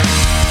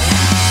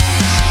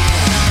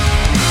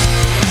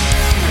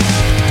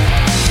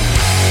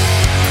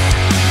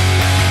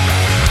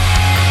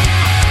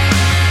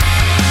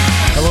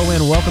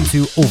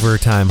Welcome to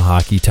Overtime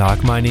Hockey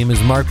Talk. My name is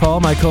Mark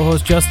Paul. My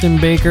co-host Justin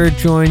Baker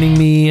joining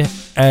me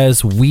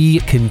as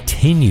we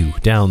continue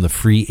down the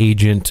free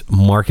agent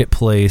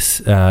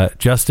marketplace.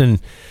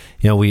 Justin,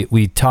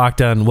 we talked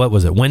on,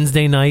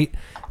 Wednesday night,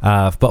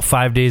 about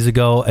 5 days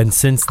ago, and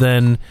since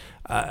then,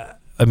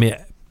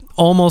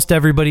 almost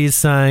everybody's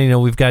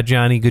signed. We've got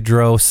Johnny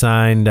Gaudreau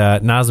signed.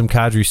 Nazem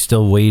Kadri's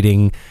still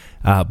waiting,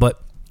 but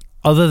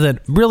other than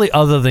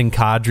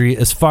Kadri,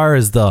 as far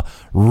as the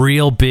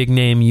real big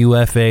name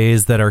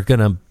UFAs that are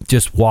going to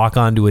just walk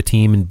onto a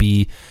team and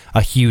be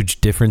a huge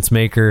difference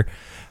maker,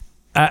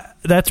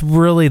 that's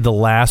really the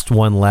last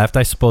one left.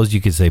 I suppose you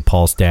could say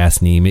Paul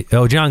Stastny,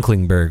 John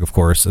Klingberg, of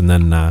course, and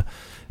then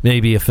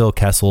maybe a Phil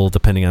Kessel,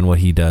 depending on what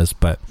he does,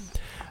 but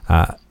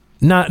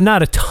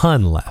not a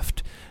ton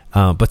left,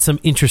 but some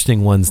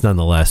interesting ones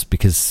nonetheless,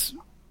 because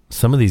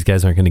some of these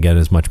guys aren't going to get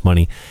as much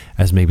money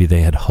as maybe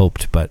they had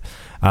hoped, but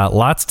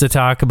lots to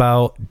talk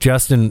about.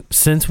 Justin,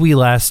 since we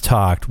last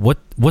talked,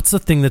 what's the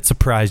thing that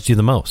surprised you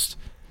the most?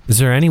 Is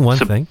there any one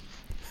thing?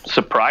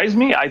 Surprised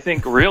me? I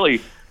think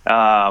really,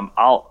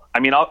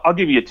 I'll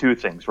give you two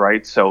things,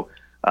 right? So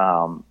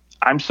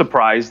I'm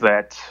surprised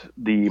that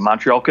the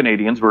Montreal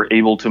Canadiens were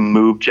able to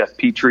move Jeff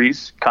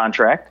Petry's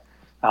contract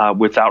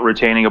without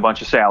retaining a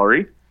bunch of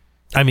salary.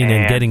 And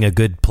getting a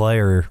good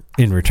player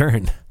in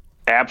return.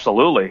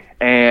 Absolutely.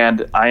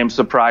 And I am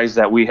surprised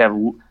that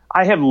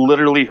I have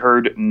literally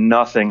heard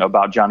nothing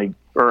about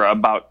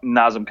about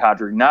Nazem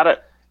Kadri.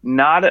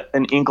 Not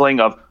an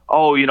inkling of,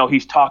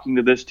 he's talking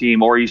to this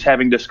team or he's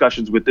having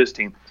discussions with this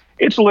team.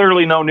 It's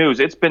literally no news.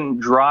 It's been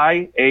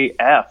dry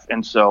AF.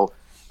 And so,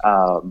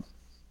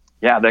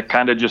 that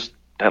kind of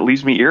that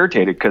leaves me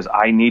irritated because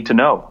I need to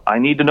know. I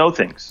need to know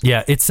things.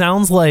 Yeah, it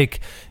sounds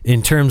like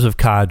in terms of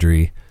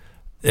Kadri,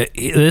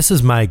 this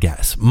is my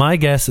guess. My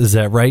guess is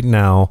that right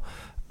now,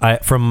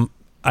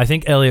 I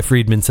think Elliot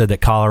Friedman said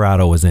that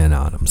Colorado was in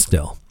on him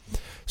still.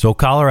 So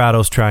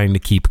Colorado's trying to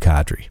keep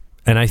Kadri.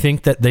 And I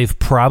think that they've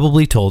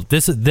probably told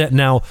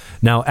now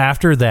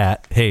after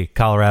that, hey,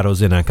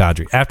 Colorado's in on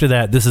Kadri. After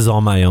that, this is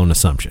all my own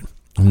assumption,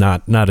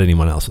 not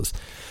anyone else's.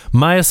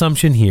 My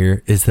assumption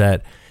here is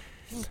that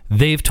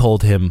they've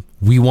told him,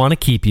 we want to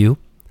keep you.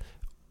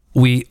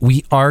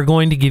 We are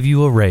going to give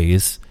you a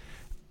raise,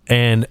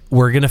 and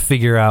we're going to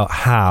figure out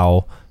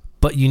how,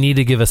 but you need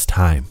to give us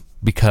time,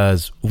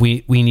 because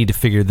we need to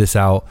figure this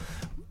out.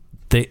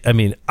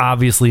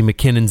 Obviously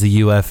McKinnon's a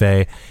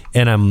UFA,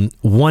 and I'm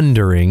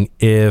wondering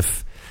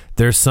if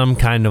there's some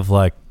kind of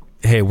like,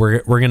 hey,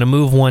 we're going to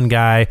move one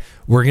guy,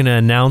 we're going to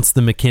announce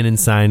the McKinnon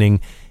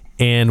signing,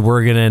 and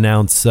we're going to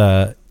announce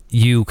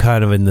you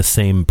kind of in the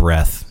same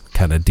breath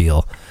kind of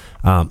deal.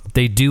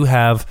 They do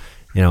have,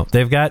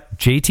 they've got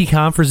JT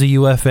Compher's a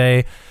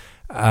UFA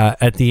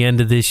at the end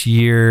of this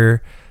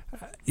year.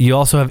 You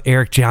also have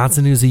Eric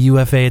Johnson, who's a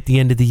UFA at the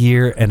end of the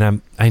year,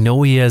 and I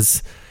know he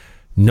has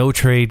no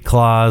trade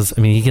clause.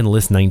 He can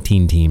list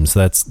 19 teams.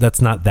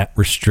 That's not that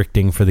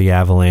restricting for the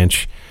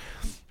Avalanche.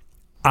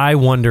 I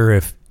wonder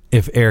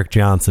if Eric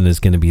Johnson is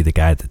going to be the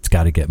guy that's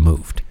got to get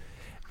moved.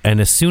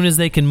 And as soon as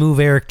they can move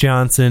Eric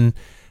Johnson,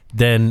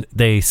 then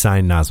they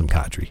sign Nazem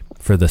Kadri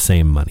for the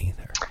same money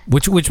there,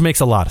 which makes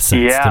a lot of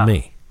sense to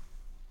me.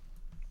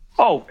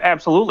 Oh,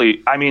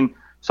 absolutely.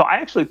 So I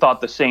actually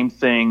thought the same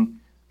thing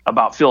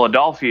about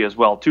Philadelphia as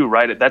well, too,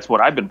 right? That's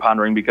what I've been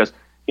pondering because,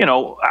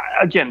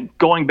 again,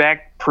 going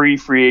back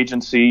pre-free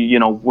agency,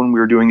 when we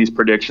were doing these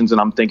predictions, and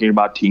I'm thinking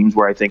about teams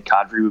where I think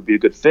Kadri would be a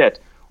good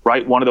fit,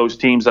 right? One of those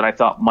teams that I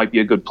thought might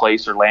be a good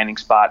place or landing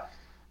spot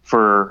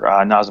for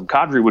Nazem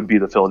Kadri would be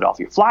the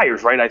Philadelphia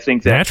Flyers, right? I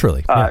think that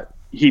naturally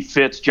he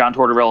fits John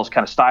Tortorella's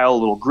kind of style, a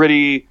little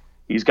gritty.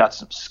 He's got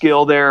some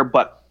skill there,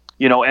 but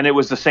and it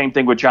was the same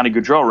thing with Johnny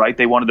Gaudreau, right?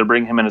 They wanted to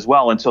bring him in as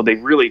well, and so they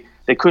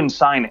couldn't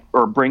sign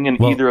or bring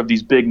in either of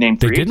these big name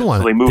free agents. They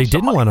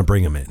didn't want to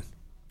bring him in.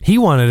 He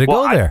wanted to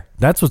go there.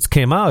 That's what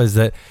came out, is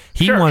that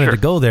he wanted to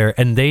go there,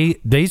 and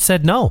they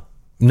said no.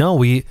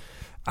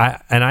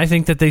 I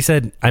think that they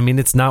said,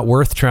 it's not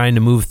worth trying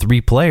to move three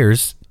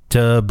players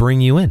to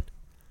bring you in.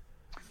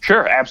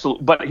 Sure,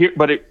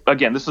 absolutely.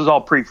 Again, this is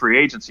all pre-free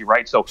agency,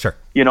 right? So,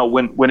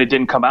 when it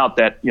didn't come out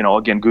that,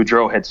 again,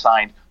 Gaudreau had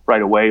signed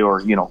right away,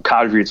 or,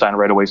 Kadri had signed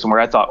right away somewhere,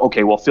 I thought,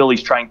 okay, well,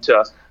 Philly's trying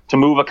to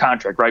move a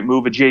contract, right?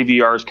 Move a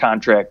JVR's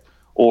contract,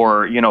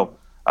 or,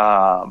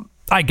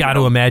 I got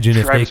to imagine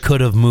if they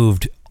could have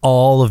moved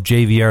all of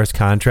JVR's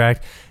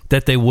contract,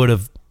 that they would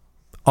have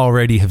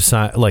already have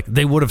signed,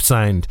 they would have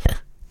signed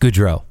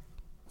Gaudreau.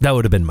 That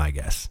would have been my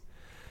guess.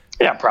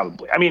 Yeah,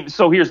 probably.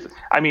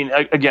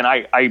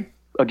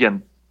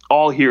 Again,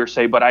 all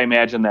hearsay, but I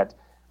imagine that,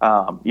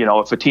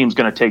 if a team's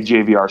going to take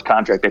JVR's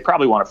contract, they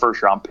probably want a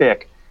first-round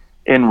pick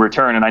in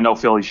return, and I know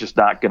Philly's just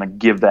not going to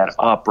give that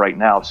up right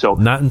now. So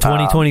not in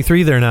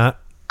 2023, they're not.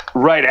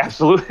 Right,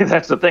 absolutely.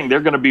 That's the thing.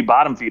 They're going to be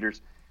bottom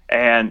feeders.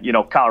 And,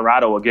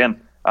 Colorado,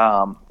 again,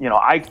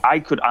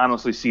 I could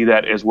honestly see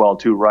that as well,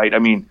 too, right?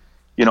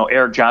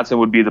 Eric Johnson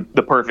would be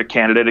the perfect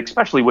candidate,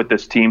 especially with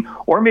this team,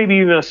 or maybe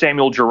even a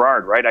Samuel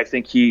Girard, right? I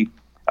think he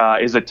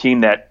is a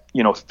team that,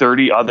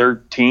 30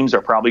 other teams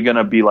are probably going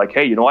to be like,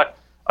 hey, you know what?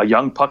 a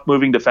young puck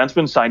moving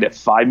defenseman signed at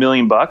 $5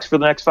 million for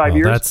the next 5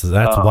 years.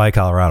 That's why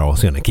Colorado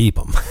was going to keep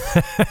him.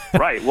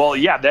 Right. Well,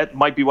 yeah, that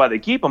might be why they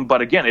keep him.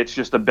 But again, it's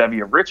just a bevy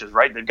of riches,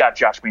 right? They've got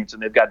Josh Manson,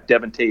 they've got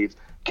Devin Taves,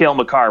 Cale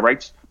Makar,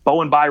 right?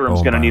 Bowen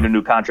Byram's going to need a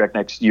new contract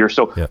next year.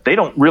 So they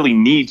don't really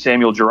need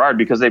Samuel Girard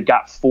because they've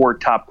got 4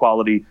 top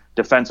quality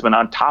defensemen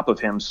on top of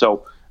him.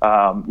 So,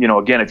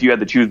 again, if you had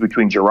to choose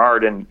between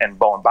Girard and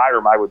Bowen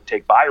Byram, I would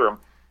take Byram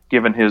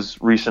given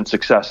his recent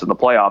success in the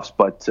playoffs.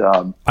 But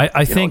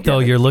I think, though,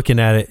 you're looking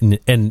at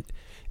it and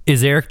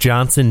is Erik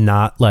Johnson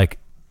not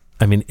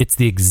it's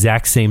the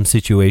exact same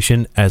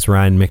situation as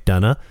Ryan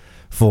McDonough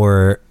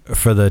for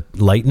the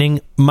Lightning,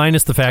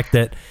 minus the fact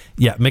that,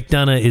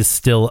 McDonough is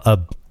still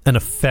an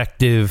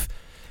effective,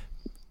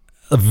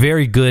 a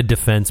very good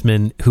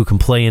defenseman who can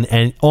play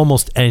in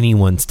almost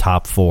anyone's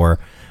top 4,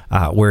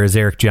 whereas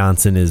Erik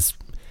Johnson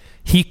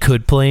he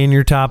could play in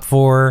your top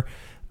 4,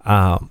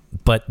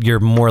 but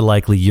you're more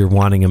likely you're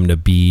wanting him to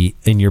be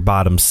in your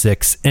bottom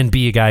 6 and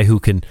be a guy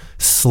who can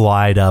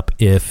slide up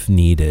if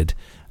needed.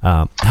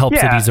 Helps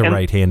that he's a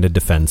right-handed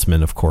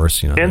defenseman, of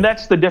course. And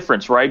that's the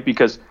difference, right?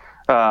 Because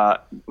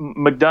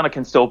McDonough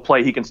can still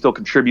play. He can still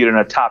contribute in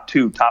a top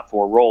 2, top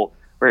 4 role,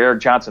 where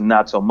Erik Johnson,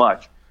 not so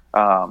much.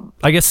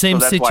 I guess same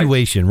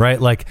situation, right?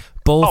 Like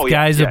both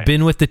guys have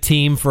been with the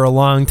team for a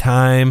long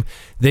time.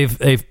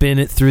 They've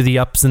been through the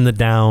ups and the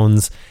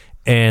downs,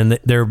 and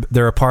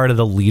they're a part of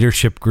the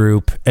leadership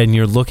group. And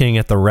you're looking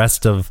at the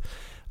rest of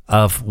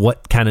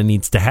what kind of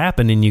needs to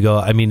happen, and you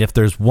go, if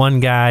there's one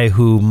guy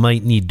who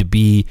might need to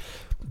be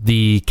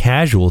the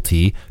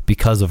casualty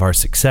because of our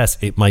success,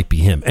 it might be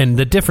him. And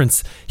the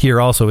difference here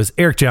also is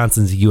Erik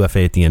Johnson's a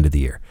UFA at the end of the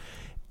year,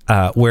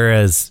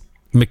 whereas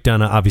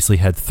McDonough obviously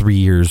had 3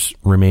 years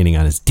remaining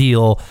on his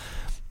deal.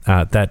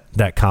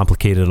 That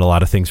complicated a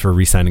lot of things for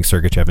re-signing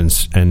Sergachev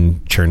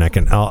and Chernak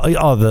and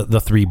all the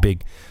 3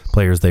 big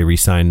players they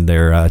re-signed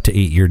there to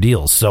 8-year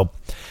deals. So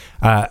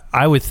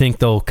I would think,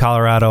 though,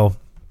 Colorado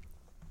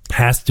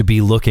has to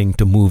be looking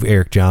to move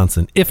Erik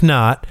Johnson. If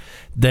not,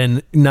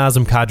 then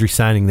Nazem Kadri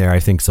signing there,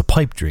 I think, is a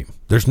pipe dream.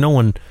 There's no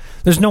one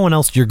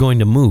else you're going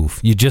to move.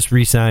 You just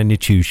re-signed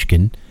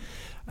Nichushkin.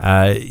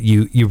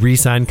 You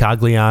re-sign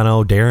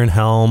Cogliano, Darren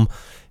Helm,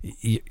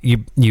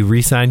 you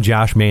re-sign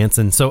Josh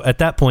Manson. So at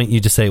that point, you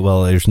just say,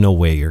 well, there's no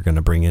way you're going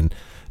to bring in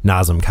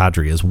Nazem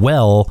Kadri as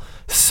well.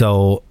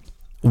 So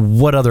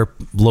what other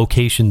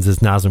locations is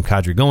Nazem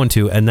Kadri going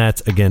to? And that's,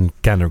 again,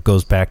 kind of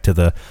goes back to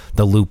the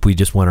loop we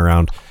just went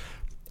around.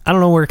 I don't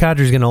know where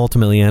Kadri's going to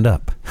ultimately end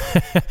up,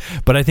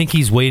 but I think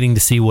he's waiting to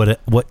see what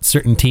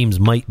certain teams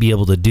might be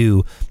able to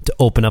do to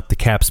open up the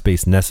cap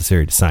space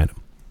necessary to sign him.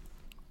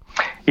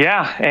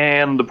 Yeah,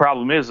 and the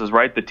problem is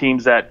right, the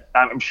teams that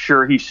I'm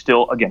sure he's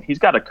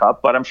got a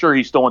cup, but I'm sure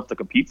he still wants to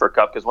compete for a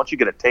cup because once you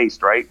get a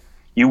taste, right,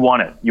 you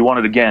want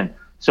it again.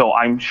 So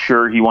I'm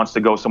sure he wants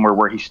to go somewhere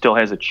where he still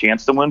has a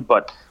chance to win,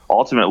 but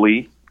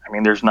ultimately,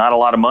 there's not a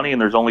lot of money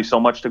and there's only so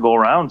much to go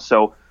around.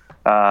 So,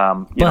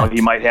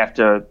 he might have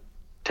to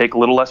take a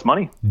little less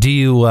money. Do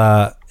you,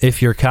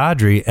 if you're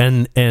Kadri,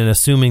 and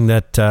assuming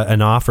that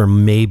an offer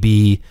may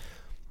be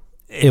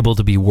able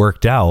to be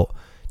worked out,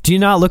 do you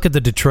not look at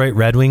the Detroit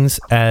Red Wings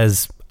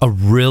as a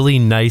really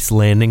nice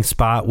landing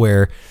spot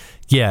where,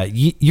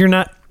 you're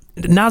not...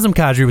 Nazem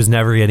Kadri was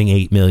never getting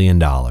 $8 million.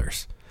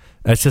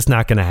 That's just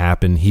not going to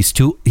happen.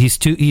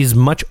 He's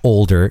much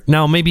older.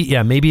 Now, maybe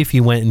if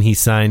he went and he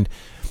signed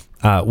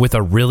with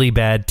a really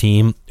bad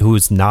team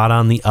who's not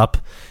on the up,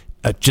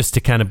 just to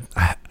kind of,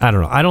 I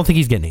don't know. I don't think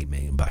he's getting $8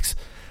 million.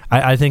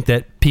 I think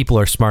that people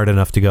are smart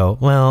enough to go,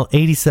 well,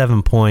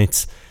 87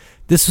 points.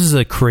 This is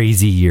a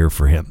crazy year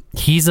for him.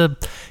 He's a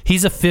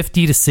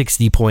 50 to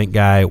 60 point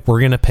guy. We're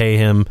going to pay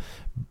him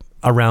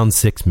around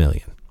 $6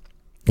 million.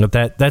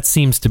 That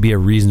seems to be a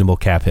reasonable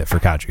cap hit for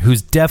Kadri,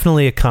 who's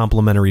definitely a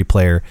complimentary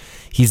player.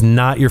 He's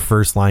not your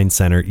first line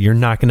center. You're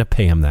not going to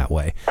pay him that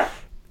way.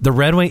 The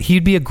Red Wing,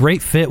 he'd be a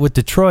great fit with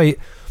Detroit,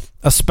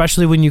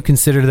 especially when you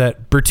consider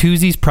that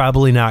Bertuzzi's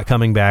probably not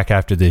coming back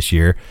after this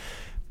year.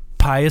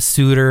 Pius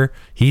Suter,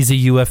 he's a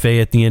UFA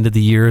at the end of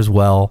the year as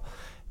well.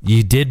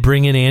 You did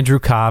bring in Andrew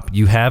Kopp.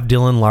 You have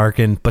Dylan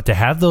Larkin. But to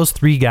have those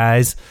 3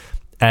 guys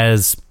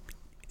as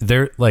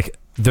they're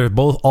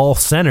both all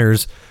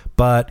centers,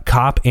 but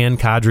Kopp and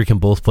Kadri can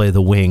both play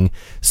the wing.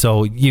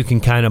 So you can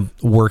kind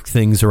of work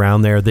things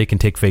around there. They can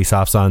take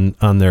faceoffs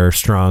on their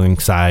strong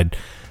side.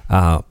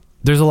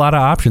 There's a lot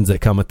of options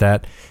that come with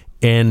that.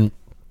 And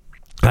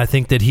I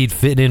think that he'd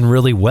fit in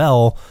really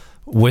well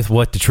with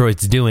what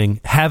Detroit's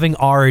doing, having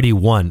already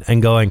won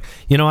and going,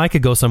 I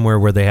could go somewhere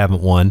where they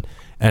haven't won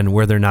and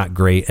where they're not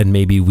great, and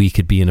maybe we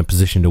could be in a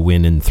position to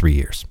win in 3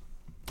 years.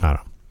 I don't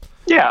know.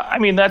 Yeah,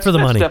 that's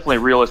definitely a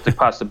realistic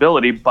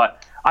possibility,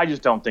 but I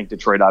just don't think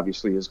Detroit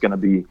obviously is going to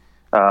be,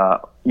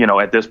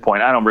 at this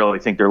point, I don't really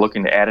think they're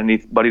looking to add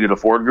anybody to the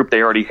forward group.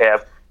 They already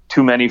have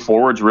too many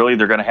forwards, really.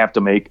 They're going to have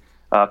to make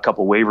a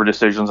couple waiver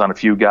decisions on a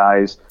few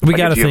guys. We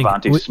got to think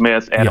Giovanni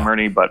Smith, Adam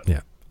Ernie, but...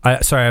 Yeah. I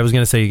was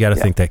going to say you got to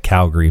think that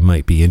Calgary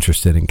might be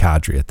interested in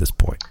Kadri at this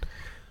point.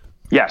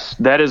 Yes,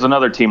 that is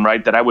another team,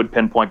 right, that I would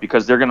pinpoint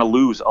because they're going to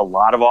lose a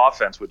lot of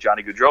offense with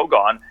Johnny Gaudreau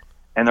gone,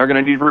 and they're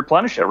going to need to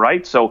replenish it,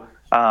 right? So,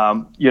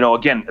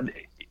 again,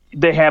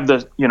 they have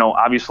the,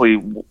 obviously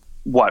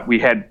what we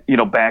had,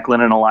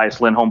 Backlund and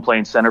Elias Lindholm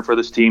playing center for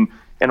this team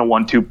in a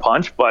 1-2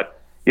 punch.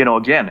 But,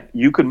 again,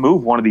 you could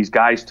move one of these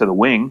guys to the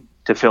wing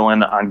to fill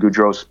in on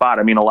Gaudreau's spot.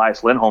 I mean,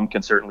 Elias Lindholm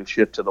can certainly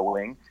shift to the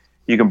wing.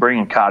 You can bring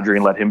in Kadri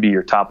and let him be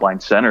your top line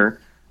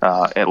center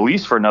at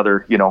least for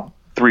another,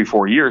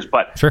 3-4 years.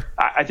 But sure.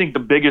 I think the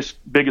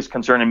biggest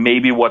concern, and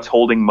maybe what's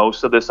holding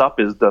most of this up,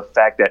 is the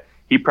fact that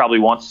he probably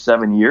wants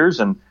 7 years,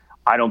 and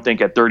I don't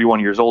think at 31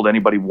 years old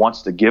anybody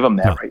wants to give him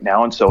that right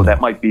now. And so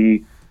that might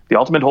be the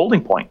ultimate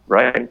holding point,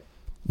 right?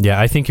 Yeah,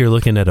 I think you're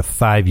looking at a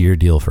 5-year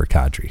deal for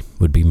Kadri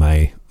would be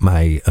my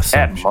assumption.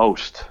 At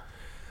most.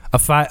 A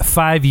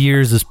 5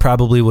 years is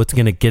probably what's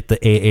going to get the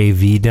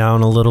AAV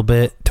down a little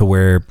bit to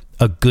where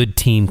a good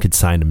team could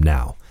sign him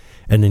now,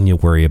 and then you'll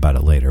worry about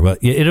it later. Well,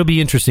 it'll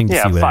be interesting to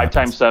see what 5 happens.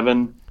 times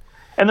 7.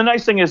 And the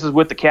nice thing is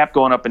with the cap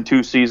going up in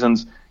 2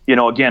 seasons,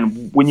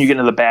 again, when you get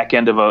into the back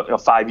end of a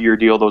 5-year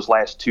deal, those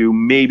last 2,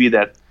 maybe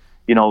that,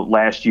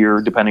 last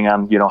year, depending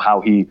on,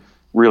 how he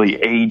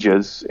really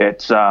ages,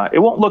 it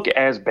won't look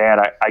as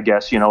bad, I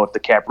guess, if the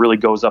cap really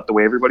goes up the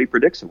way everybody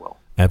predicts it will.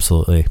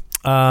 Absolutely.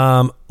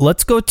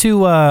 Let's go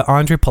to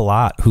Andre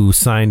Palat, who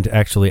signed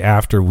actually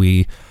after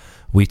we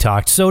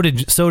talked. So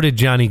did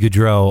Johnny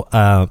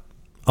Gaudreau.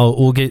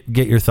 We'll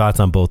get your thoughts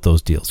on both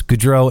those deals,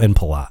 Gaudreau and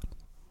Palat.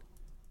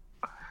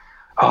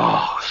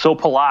 Oh, so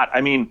Palat,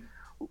 I mean,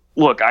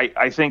 look,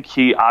 I think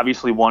he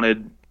obviously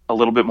wanted a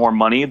little bit more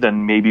money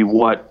than maybe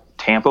what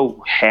Tampa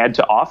had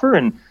to offer.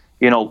 And,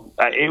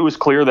 it was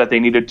clear that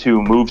they needed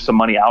to move some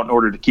money out in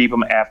order to keep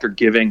him after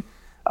giving,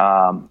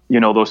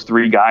 those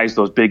 3 guys,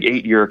 those big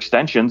 8-year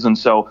extensions. And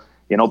so,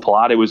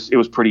 Palat, it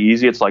was pretty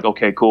easy. It's like,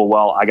 okay, cool.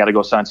 Well, I got to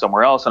go sign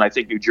somewhere else. And I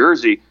think New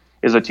Jersey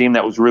is a team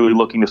that was really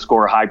looking to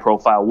score a high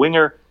profile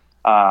winger.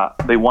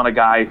 They want a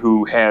guy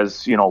who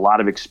has, a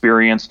lot of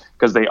experience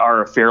because they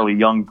are a fairly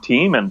young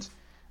team. And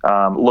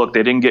look,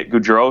 they didn't get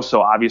Gaudreau,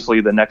 so obviously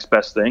the next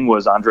best thing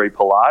was Andre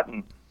Palat.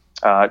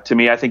 And to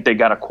me, I think they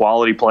got a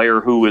quality player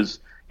who is,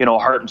 a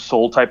heart and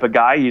soul type of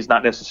guy. He's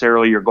not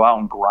necessarily your go out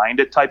and grind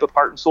it type of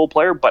heart and soul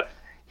player, but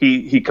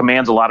he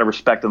commands a lot of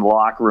respect in the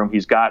locker room.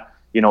 He's got,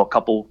 a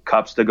couple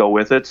cups to go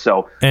with it.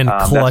 So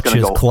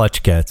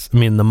clutch gets. I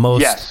mean, the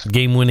most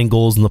game-winning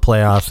goals in the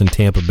playoffs in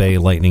Tampa Bay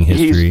Lightning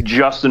history. He's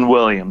Justin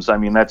Williams. I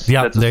mean, that's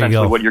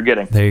essentially what you're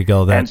getting. There you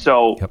go. And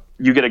so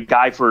you get a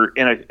guy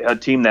in a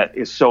team that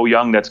is so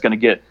young that's going to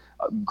get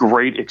a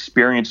great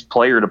experienced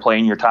player to play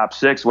in your top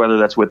 6, whether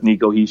that's with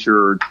Nico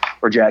Hischier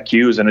or Jack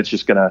Hughes, and it's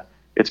just gonna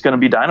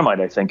be dynamite.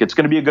 I think it's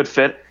going to be a good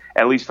fit,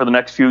 at least for the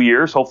next few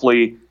years.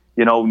 Hopefully,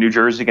 New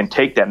Jersey can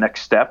take that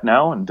next step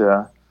now, and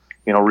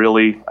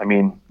really, I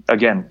mean,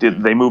 again,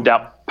 they moved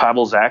out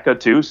Pavel Zacha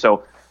too,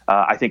 so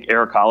I think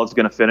Erik Haula is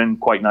going to fit in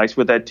quite nice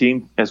with that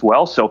team as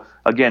well. So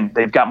again,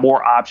 they've got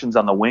more options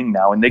on the wing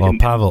now, and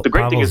Pavel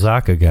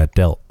Zacha got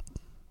dealt.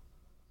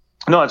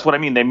 No, that's what I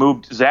mean. They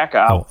moved Zacha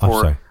out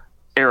for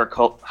Erik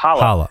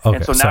Haula. Okay,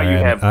 and so now you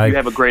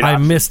have a great option. I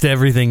missed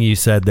everything you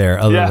said there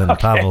other than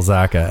Pavel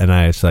Zacha, and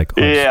I was like,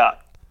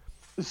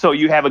 So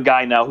you have a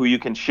guy now who you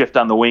can shift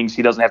on the wings.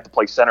 He doesn't have to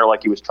play center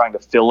like he was trying to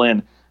fill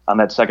in on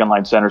that second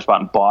line center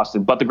spot in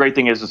Boston. But the great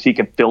thing is he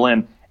can fill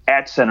in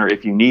at center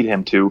if you need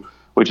him to,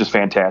 which is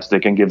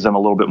fantastic and gives them a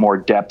little bit more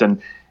depth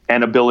and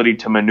ability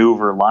to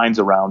maneuver lines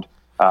around,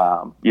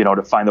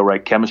 to find the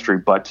right chemistry.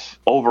 But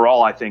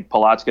overall, I think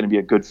Palat's going to be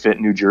a good fit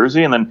in New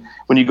Jersey. And then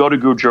when you go to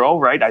Gaudreau,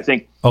 right, I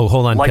think... Oh,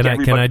 hold on.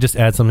 Can I just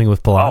add something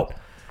with Palat? Oh,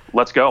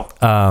 let's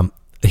go.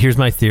 Here's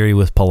my theory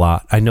with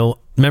Palat. I know,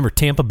 remember,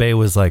 Tampa Bay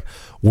was like,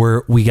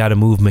 we got to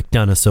move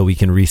McDonough so we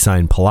can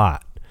re-sign Palat.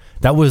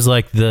 That was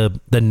like the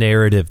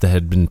narrative that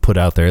had been put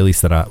out there, at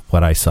least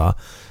what I saw,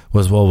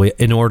 was,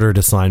 in order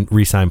to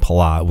re-sign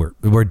Palat,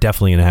 we're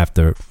definitely going to have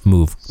to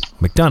move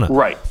McDonough.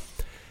 Right.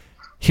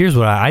 Here's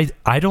what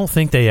I don't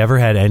think they ever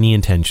had any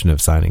intention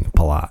of signing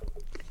Palat.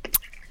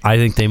 I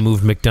think they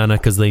moved McDonough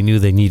because they knew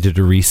they needed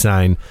to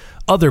re-sign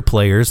other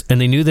players,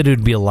 and they knew that it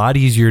would be a lot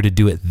easier to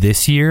do it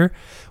this year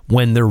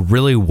when there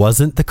really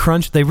wasn't the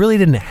crunch. They really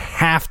didn't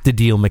have to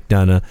deal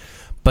McDonough,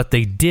 but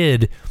they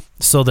did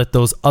so that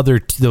those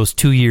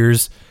 2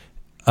 years,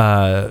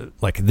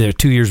 like the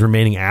 2 years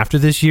remaining after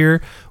this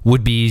year,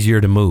 would be easier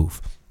to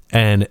move.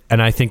 And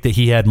I think that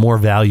he had more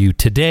value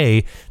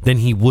today than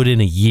he would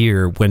in a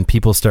year when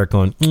people start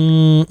going,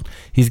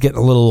 he's getting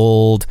a little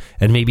old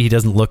and maybe he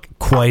doesn't look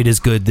quite as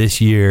good this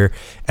year.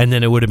 And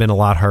then it would have been a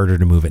lot harder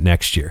to move it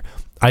next year.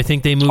 I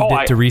think they moved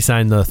it to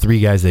re-sign the 3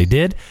 guys they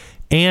did.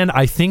 And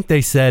I think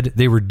they said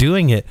they were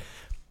doing it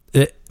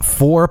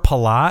for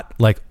Palat.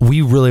 Like,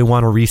 we really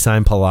want to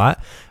re-sign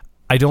Palat.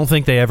 I don't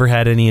think they ever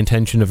had any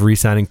intention of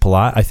re-signing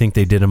Palat. I think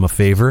they did him a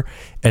favor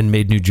and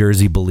made New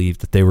Jersey believe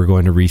that they were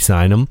going to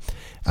re-sign him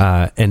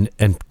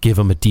and give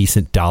him a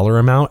decent dollar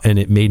amount, and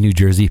it made New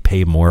Jersey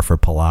pay more for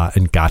Palat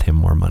and got him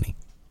more money.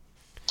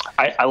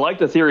 I like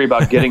the theory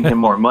about getting him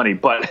more money,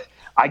 but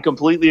I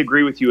completely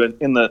agree with you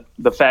in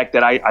the fact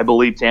that I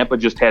believe Tampa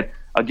just had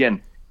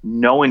again,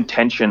 no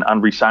intention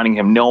on re-signing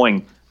him,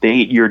 knowing the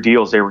 8-year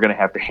deals they were going to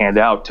have to hand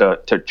out to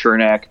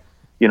Chernak,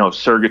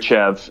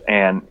 Sergachev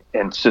and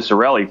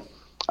Cicerelli.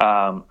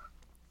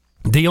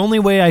 The only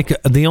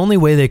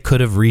way they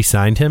could have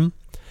re-signed him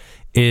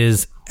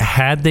is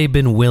had they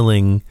been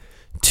willing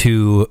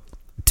to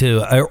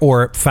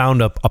or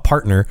found a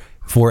partner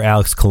for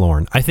Alex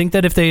Killorn. I think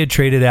that if they had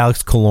traded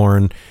Alex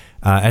Killorn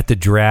at the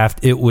draft,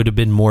 it would have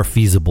been more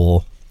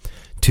feasible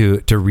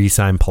to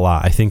re-sign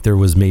Palat. I think there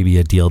was maybe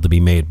a deal to be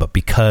made, but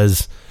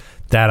because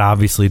that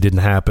obviously didn't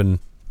happen,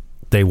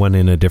 they went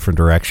in a different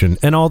direction.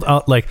 And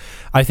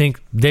I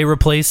think they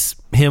replace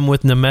him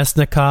with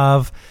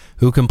Nemesnikov,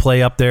 who can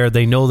play up there.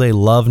 They know they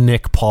love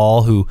Nick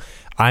Paul, who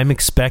I'm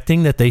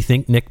expecting that they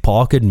think Nick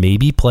Paul could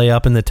maybe play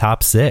up in the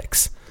top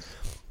 6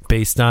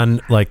 based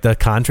on like the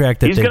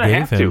contract that they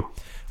gave him.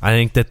 I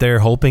think that they're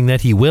hoping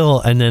that he will.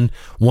 And then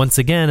once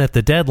again at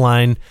the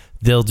deadline,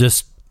 they'll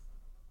just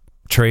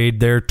trade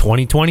their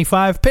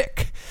 2025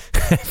 pick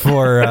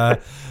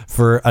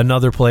for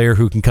another player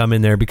who can come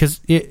in there, because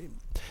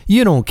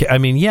you don't care. I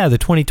mean, yeah, the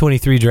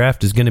 2023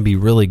 draft is going to be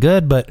really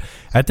good, but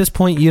at this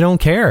point, you don't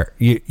care.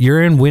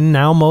 You're in win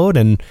now mode,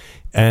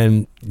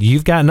 and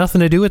you've got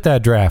nothing to do with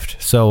that draft.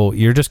 So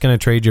you're just going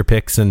to trade your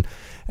picks and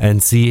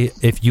see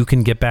if you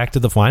can get back to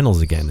the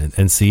finals again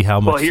and see how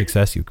much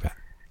success you've got.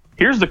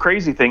 Here's the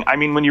crazy thing. I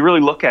mean, when you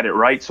really look at it,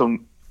 right? So,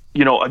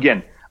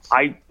 again,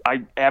 I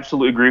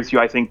absolutely agree with you.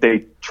 I think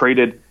they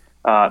traded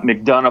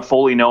McDonough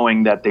fully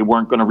knowing that they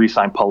weren't going to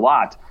re-sign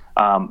Palat.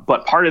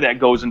 But part of that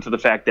goes into the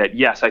fact that,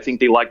 yes, I think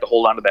they like to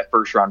hold on to that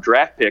first-round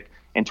draft pick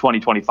in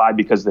 2025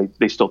 because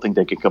they still think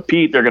they can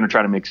compete. They're going to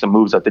try to make some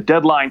moves at the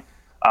deadline.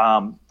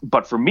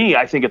 But for me,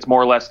 I think it's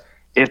more or less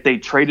if they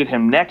traded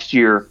him next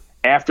year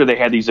after they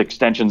had these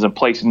extensions in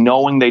place,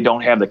 knowing they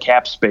don't have the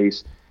cap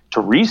space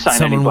to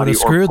re-sign anybody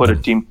or put a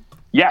team.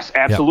 Yes,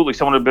 absolutely. Yep.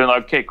 Someone would have been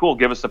like, okay, cool,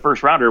 give us the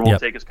first rounder and we'll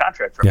take his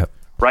contract from him.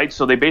 Right?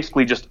 So they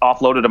basically just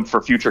offloaded him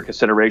for future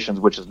considerations,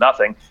 which is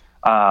nothing.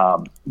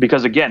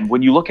 Because, again,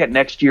 when you look at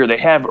next year, they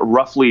have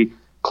roughly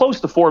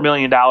close to $4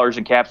 million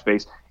in cap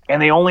space,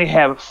 and they only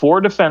have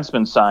 4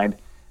 defensemen signed.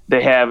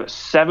 They have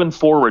 7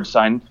 forwards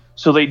signed.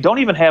 So they don't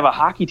even have a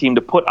hockey team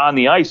to put on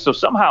the ice. So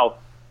somehow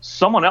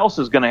someone else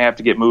is going to have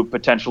to get moved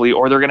potentially,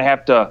 or they're going to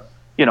have to,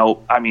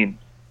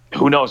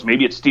 who knows?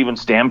 Maybe it's Steven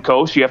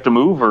Stamkos you have to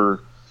move, or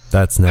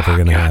that's never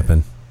going to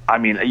happen. I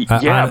mean,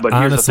 yeah, but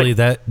honestly,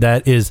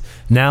 that is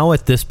now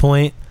at this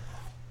point,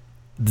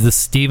 the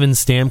Steven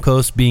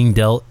Stamkos being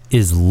dealt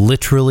is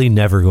literally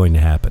never going to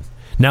happen.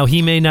 Now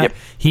he may not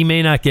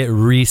get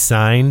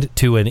re-signed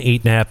to an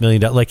 $8.5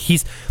 million. Like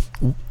he's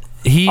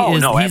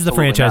the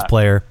franchise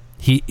player.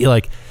 He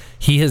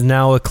has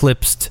now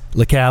eclipsed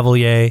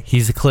LeCavalier.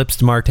 He's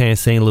eclipsed Martin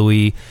St.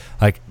 Louis.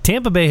 Like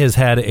Tampa Bay has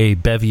had a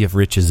bevy of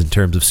riches in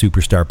terms of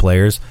superstar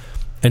players.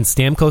 And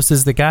Stamkos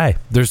is the guy.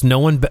 There's no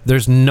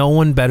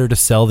one better to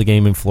sell the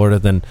game in Florida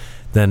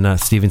than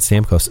Steven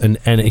Stamkos,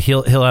 and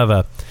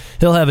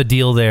he'll have a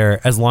deal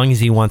there as long as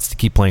he wants to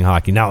keep playing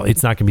hockey. Now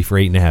it's not going to be for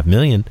 $8.5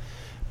 million,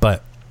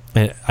 but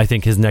I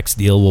think his next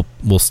deal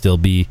will still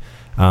be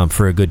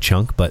for a good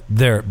chunk. But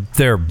they're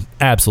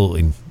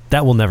absolutely,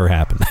 that will never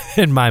happen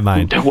in my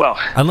mind. Well,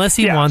 unless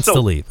he wants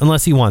to leave.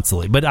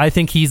 But I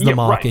think he's the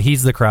Malkin. Right.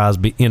 He's the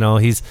Crosby.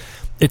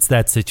 It's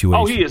that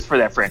situation. Oh, he is for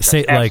that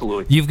franchise.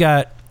 Absolutely. You've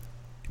got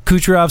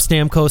Kucherov,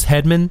 Stamkos,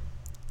 Hedman.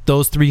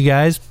 Those 3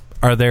 guys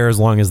are there as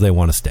long as they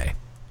want to stay.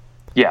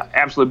 Yeah,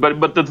 absolutely.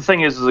 But the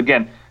thing is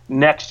again,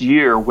 next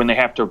year when they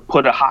have to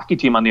put a hockey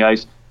team on the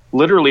ice,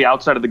 literally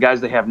outside of the guys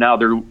they have now,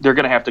 they're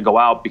going to have to go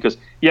out because,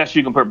 yes,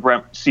 you can put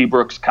Brent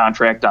Seabrook's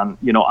contract on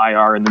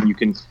IR, and then you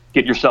can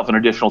get yourself an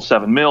additional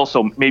 $7 million.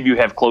 So maybe you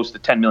have close to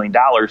 $10 million.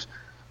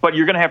 But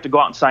you're going to have to go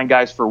out and sign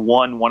guys for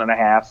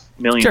 $1.5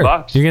 million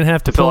bucks. You're going to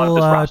have to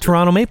pull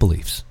Toronto Maple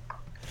Leafs.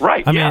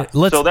 Right. I mean,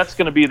 so that's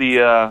going to be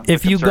the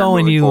if you go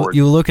and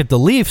you look at the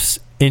Leafs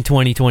in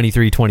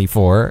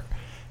 2023-24,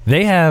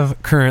 they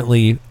have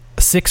currently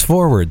 6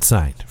 forwards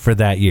signed for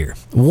that year.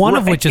 One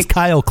of which is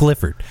Kyle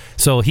Clifford,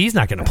 so he's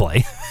not going to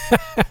play.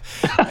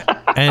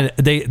 And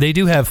they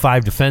do have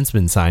 5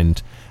 defensemen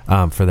signed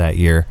for that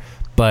year,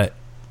 but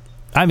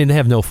I mean they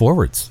have no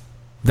forwards,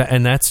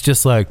 and that's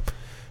just like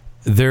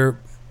they're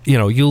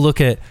you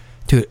look at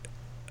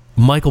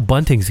Michael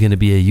Bunting's going to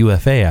be a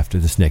UFA after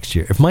this next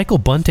year. If Michael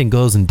Bunting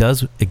goes and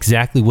does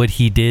exactly what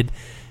he did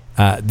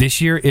this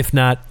year, if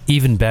not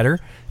even better,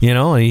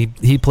 and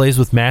he plays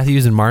with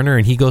Matthews and Marner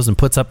and he goes and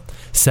puts up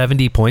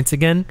 70 points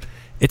again,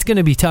 it's going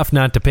to be tough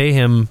not to pay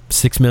him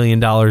 $6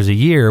 million a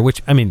year,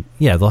 which, I mean,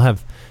 yeah, they'll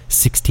have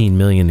 $16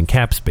 million in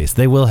cap space.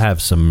 They will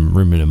have some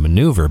room to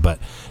maneuver, but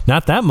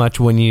not that much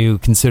when you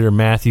consider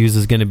Matthews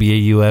is going to be a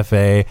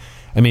UFA.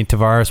 I mean,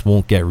 Tavares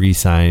won't get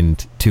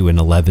re-signed to an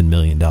 $11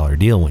 million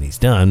deal when he's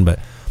done, but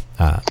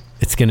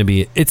it's going to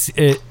be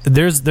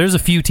there's a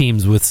few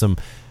teams with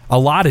a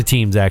lot of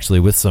teams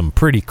actually with some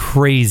pretty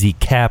crazy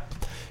cap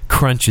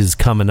crunches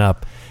coming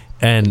up,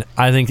 and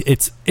I think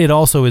it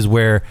also is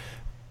where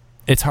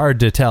it's hard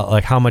to tell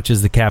like how much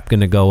is the cap going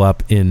to go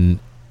up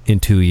in in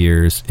 2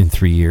 years, in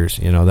 3 years.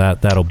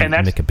 That'll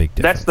make a big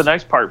difference. That's the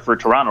nice part for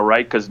Toronto,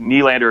 right? Because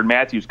Nylander and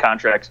Matthews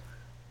contracts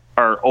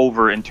are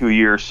over in 2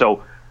 years.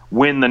 So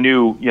when the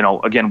new,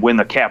 when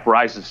the cap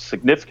rises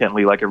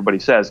significantly, like everybody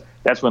says,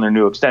 that's when their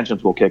new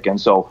extensions will kick in.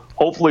 So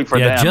hopefully for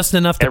them, just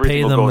enough to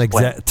pay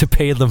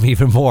them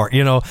even more.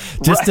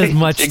 Just as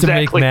much to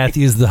make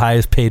Matthews the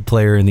highest paid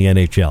player in the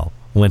NHL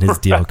when his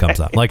deal comes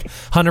up. Like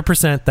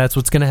 100%, that's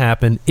what's going to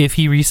happen if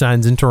he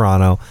re-signs in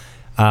Toronto.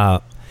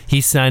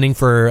 He's signing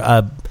for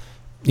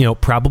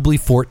probably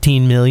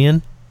 $14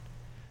 million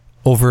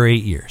over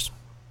 8 years.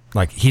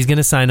 Like he's going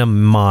to sign a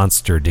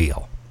monster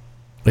deal.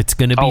 It's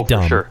going to be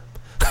dumb. For sure.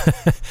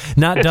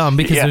 Not dumb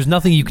because there's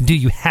nothing you can do.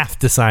 You have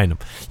to sign him.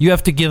 You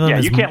have to give him. Yeah,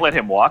 you can't let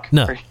him walk.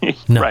 No.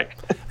 Right.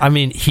 I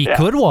mean, he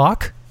could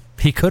walk.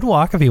 He could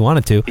walk if he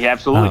wanted to. Yeah,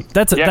 absolutely.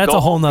 That's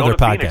a whole nother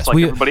podcast.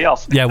 Like everybody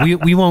else.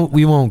 we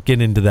won't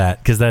get into that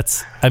because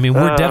that's. I mean,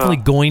 we're definitely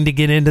going to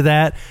get into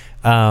that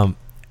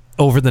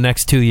over the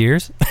next 2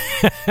 years.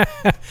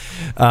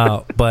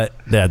 But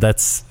yeah,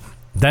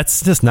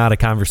 that's just not a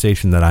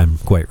conversation that I'm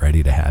quite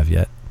ready to have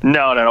yet.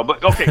 No.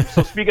 But okay.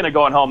 So speaking of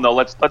going home, though,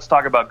 let's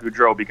talk about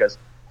Gaudreau because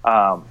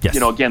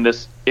again,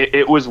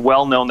 it was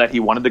well known that he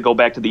wanted to go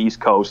back to the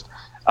East Coast.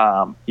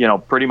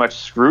 Pretty much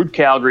screwed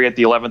Calgary at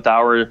the 11th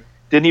hour.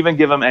 Didn't even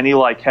give him any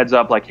heads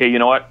up, hey, you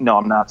know what? No,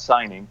 I'm not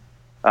signing.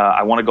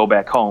 I want to go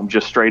back home.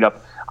 Just straight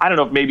up. I don't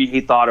know if maybe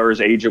he thought or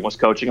his agent was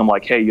coaching him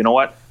hey, you know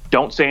what?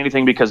 Don't say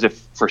anything because if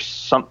for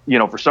some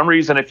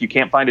reason if you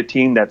can't find a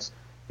team that's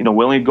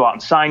willing to go out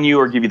and sign you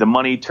or give you the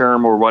money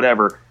term or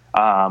whatever.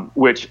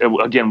 Which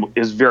again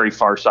is very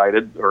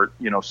farsighted or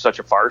such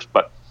a farce,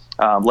 but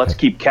let's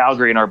keep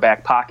Calgary in our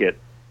back pocket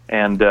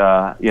and keep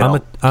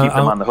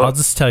them on the hook. I'll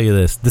just tell you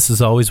this. This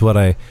is what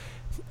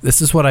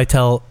I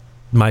tell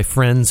my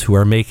friends who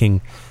are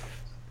making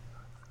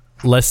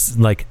less,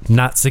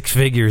 not six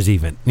figures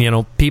even.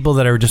 People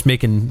that are just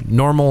making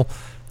normal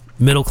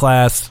middle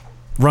class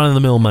run of the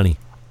mill money.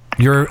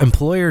 Your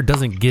employer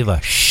doesn't give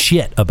a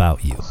shit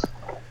about you.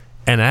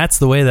 And that's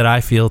the way that I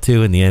feel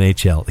too in the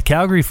NHL. The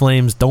Calgary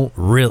Flames don't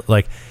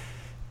really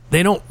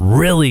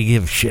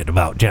give shit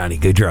about Johnny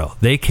Gaudreau.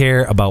 They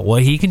care about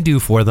what he can do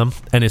for them,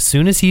 and as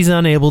soon as he's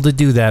unable to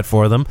do that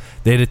for them,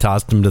 they'd have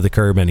tossed him to the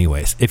curb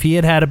anyways. If he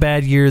had a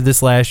bad year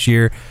this last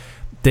year,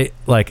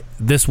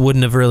 this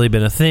wouldn't have really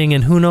been a thing,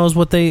 and who knows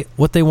what they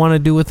want to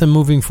do with him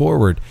moving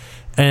forward.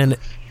 And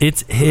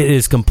it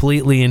is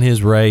completely in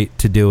his right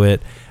to do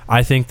it.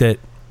 I think that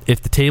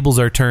if the tables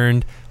are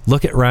turned,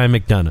 look at Ryan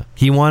McDonough.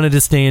 He wanted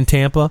to stay in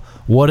Tampa.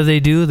 What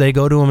do? They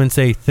go to him and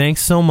say,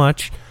 thanks so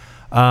much.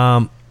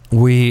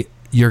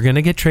 You're going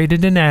to get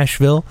traded to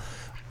Nashville.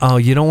 Oh,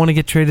 you don't want to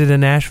get traded to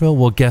Nashville?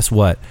 Well, guess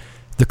what?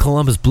 The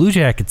Columbus Blue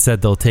Jackets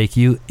said they'll take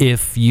you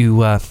if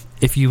you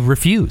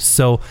refuse.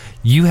 So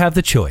you have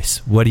the choice.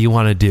 What do you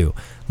want to do?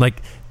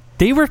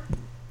 They were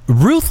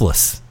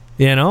ruthless.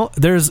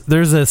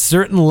 There's a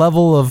certain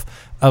level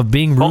of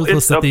being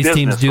ruthless that these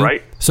teams do.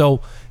 Right?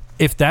 So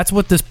if that's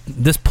what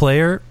this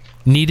player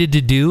needed to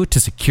do to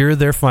secure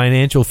their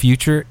financial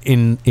future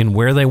in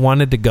where they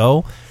wanted to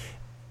go,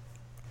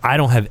 I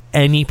don't have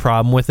any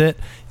problem with it.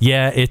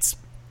 Yeah, it's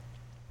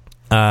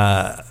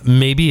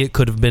maybe it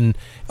could have been,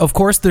 of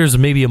course there's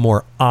maybe a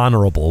more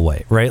honorable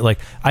way, right?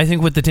 I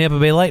think with the Tampa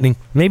Bay Lightning,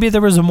 maybe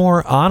there was a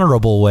more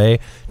honorable way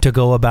to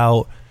go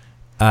about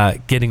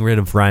getting rid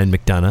of Ryan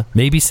McDonough.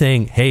 Maybe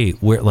saying, hey,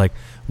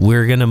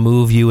 we're gonna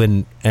move you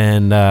and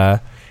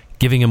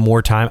giving him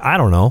more time. I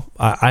don't know.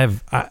 I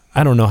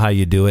don't know how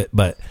you do it,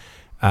 but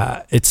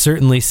it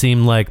certainly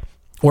seemed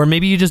or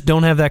maybe you just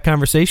don't have that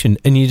conversation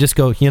and you just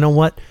go, you know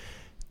what?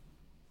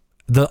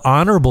 The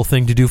honorable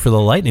thing to do for the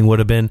Lightning would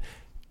have been,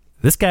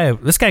 this guy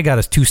got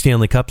us 2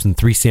 Stanley Cups and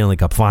 3 Stanley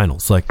Cup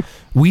finals.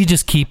 We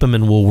just keep him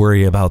and we'll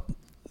worry about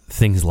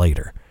things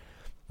later.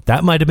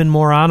 That might have been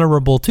more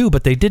honorable too,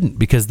 but they didn't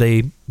because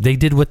they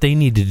did what they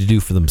needed to do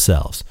for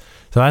themselves.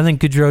 So I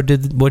think Gaudreau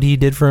did what he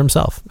did for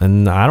himself,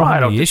 and I don't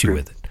have any issue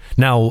with it.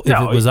 Now, if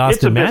it was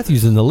Austin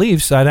Matthews in the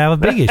Leafs, I'd have a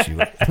big issue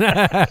with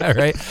it.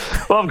 Right?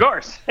 Well, of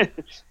course.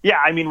 Yeah,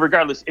 I mean,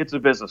 regardless, it's a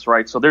business,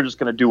 right? So they're just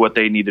going to do what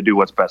they need to do,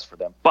 what's best for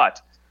them. But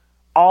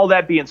all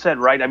that being said,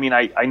 right, I mean,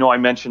 I know I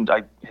mentioned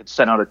I had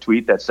sent out a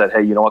tweet that said,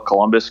 hey, you know what,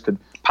 Columbus could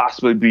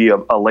possibly be a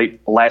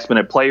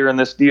last-minute player in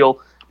this deal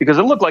because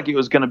it looked like it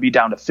was going to be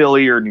down to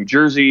Philly or New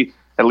Jersey.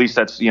 At least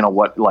that's,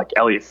 what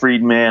Elliot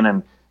Friedman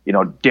and,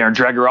 Darren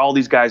Dreger, all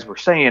these guys were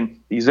saying,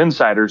 these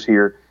insiders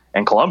here.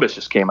 And Columbus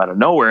just came out of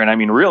nowhere. And I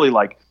mean, really,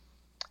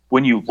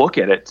 when you look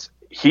at it,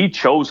 he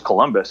chose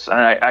Columbus. And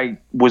I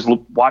was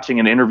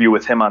watching an interview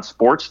with him on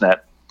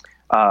Sportsnet,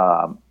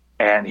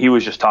 and he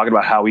was just talking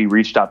about how he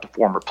reached out to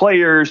former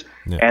players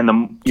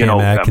and Cam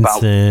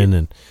Atkinson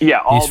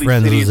about all he's these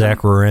friends with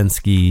Zach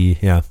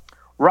Werenski. Yeah,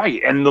 right.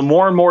 And the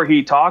more and more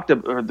he talked,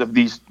 or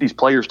these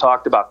players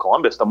talked about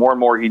Columbus, the more and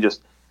more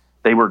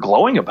they were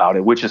glowing about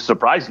it, which is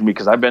surprising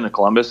because I've been to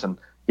Columbus and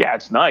yeah,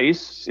 it's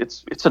nice.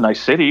 It's a nice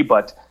city,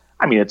 but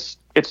I mean, it's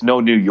no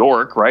New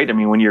York, right? I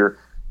mean, when you're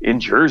in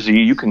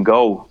Jersey, you can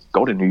go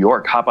to New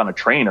York, hop on a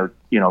train or,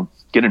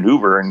 get an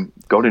Uber and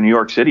go to New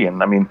York City.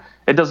 And I mean,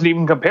 it doesn't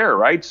even compare,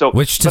 right? So,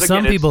 which to but some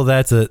again, people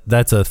that's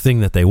a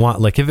thing that they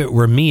want. Like if it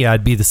were me,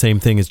 I'd be the same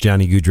thing as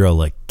Johnny Gaudreau.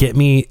 Like get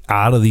me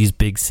out of these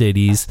big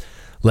cities,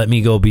 let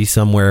me go be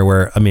somewhere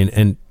where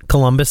and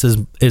Columbus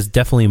is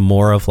definitely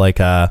more of like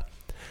a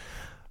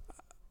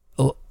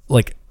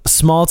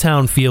small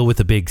town feel with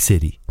a big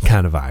city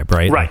kind of vibe,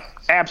 right? Right, like,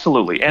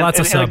 absolutely. And, lots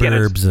of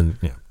suburbs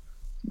again,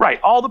 right,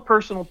 all the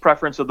personal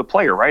preference of the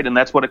player, right? And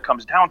that's what it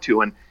comes down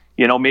to. And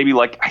maybe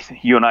like I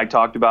think you and I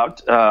talked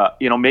about,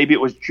 maybe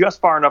it was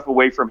just far enough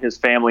away from his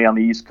family on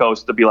the East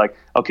Coast to be like,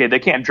 okay, they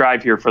can't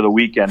drive here for the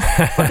weekend,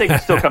 but they can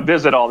still come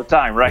visit all the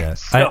time, right? Yeah.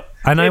 So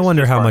I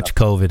wonder how much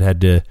COVID had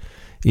to,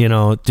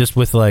 just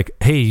with like,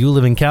 hey, you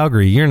live in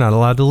Calgary, you're not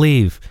allowed to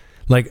leave.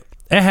 Like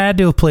it had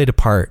to have played a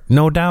part,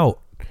 no doubt.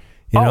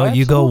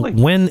 You go,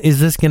 when is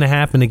this going to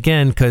happen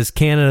again? Because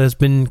Canada's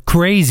been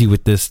crazy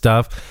with this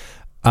stuff.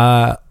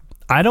 I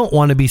don't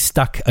want to be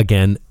stuck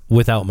again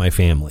without my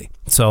family.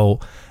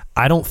 So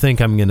I don't think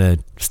I'm going to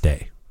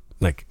stay.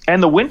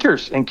 And the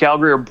winters in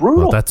Calgary are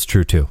brutal. Well, that's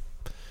true too.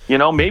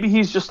 Maybe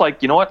he's just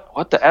like,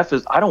 what the F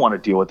is, I don't want to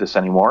deal with this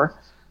anymore.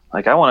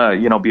 Like I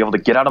want to, be able to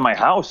get out of my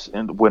house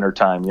in the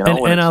wintertime,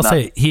 And I'll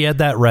say he had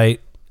that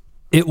right.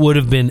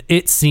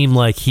 It seemed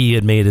like he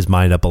had made his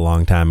mind up a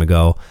long time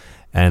ago.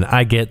 And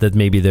I get that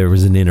maybe there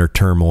was an inner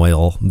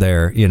turmoil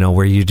there,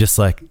 where you just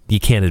like, you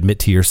can't admit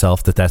to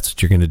yourself that that's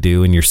what you're going to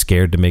do and you're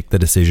scared to make the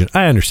decision.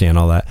 I understand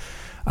all that.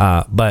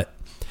 But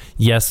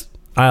yes,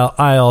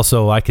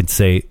 I could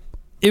say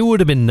it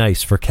would have been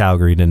nice for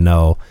Calgary to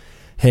know,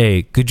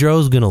 hey,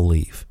 Gaudreau's going to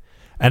leave.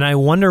 And I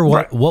wonder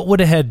what would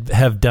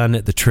have done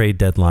at the trade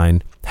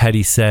deadline had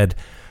he said,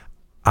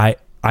 I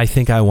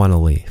think I want to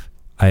leave.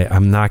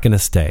 I'm not going to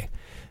stay.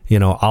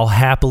 I'll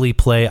happily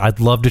play.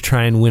 I'd love to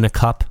try and win a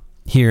cup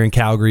here in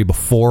Calgary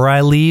before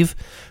I leave,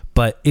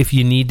 but if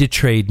you need to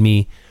trade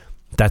me,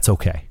 that's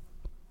okay.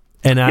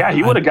 And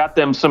he would have got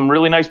them some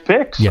really nice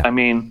picks. Yeah. I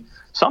mean,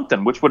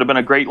 something which would have been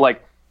a great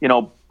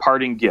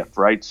parting gift,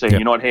 right? Saying,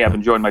 you know what, hey, I've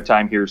enjoyed my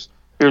time. Here's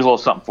a little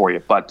something for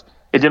you. But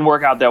it didn't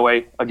work out that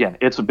way. Again,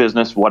 it's a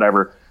business,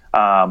 whatever.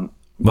 Well,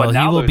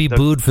 he will be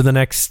booed for the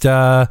next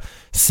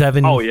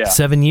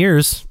 7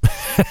 years.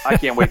 I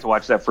can't wait to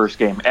watch that first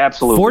game.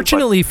 Absolutely.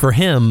 Fortunately for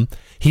him,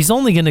 he's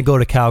only going to go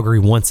to Calgary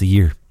once a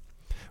year.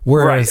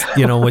 Whereas,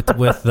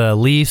 with the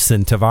Leafs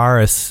and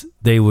Tavares,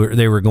 they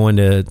were going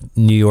to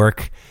New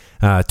York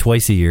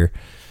twice a year.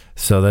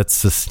 So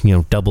that's just,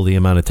 double the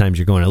amount of times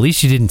you're going. At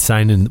least you didn't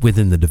sign in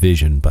within the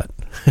division, but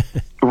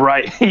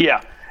right.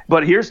 Yeah.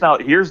 But here's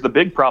the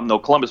big problem though,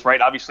 Columbus, right?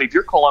 Obviously, if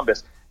you're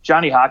Columbus,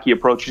 Johnny Hockey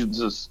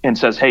approaches us and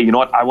says, hey, you know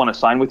what? I want to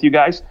sign with you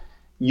guys.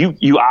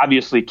 You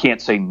obviously can't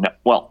say no.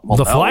 Well,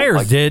 the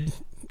Flyers did.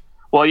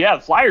 Well, yeah,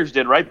 the Flyers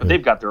did, right? But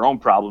they've got their own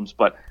problems.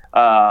 But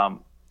I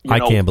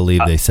can't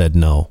believe they said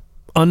no.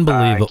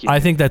 Unbelievable. I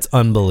think that's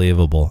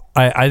unbelievable.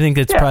 I think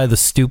it's probably the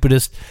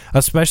stupidest,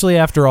 especially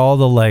after all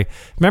the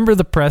remember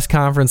the press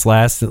conference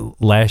last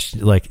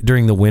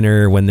during the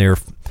winter when they're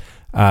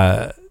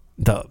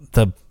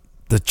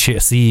the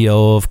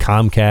CEO of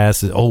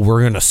Comcast is,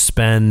 we're going to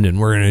spend and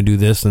we're going to do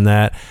this and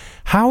that.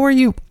 How are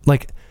you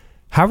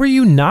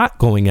not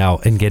going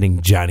out and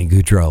getting Johnny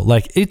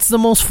Gaudreau? It's the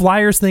most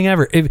Flyers thing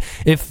ever.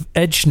 If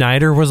Ed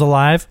Schneider was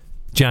alive,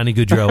 Johnny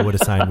Gaudreau would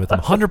have signed with him.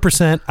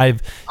 100%.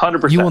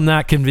 100%. You will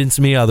not convince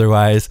me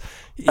otherwise.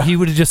 He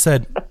would have just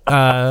said,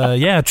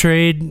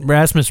 trade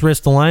Rasmus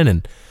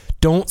Ristolainen.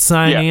 Don't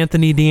sign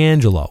Anthony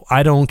DeAngelo.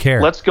 I don't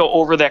care. Let's go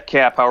over that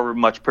cap however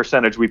much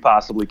percentage we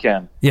possibly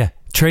can. Yeah.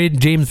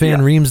 Trade James Van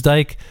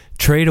Riemsdyk,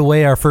 trade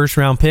away our first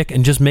round pick,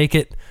 and just make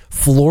it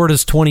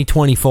Florida's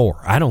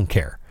 2024. I don't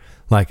care.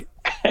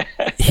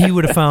 He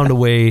would have found a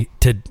way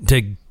to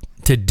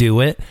do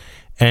it.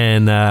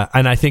 And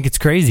I think it's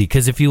crazy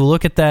because if you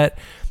look at that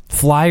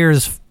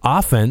Flyers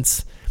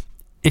offense,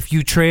 if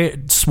you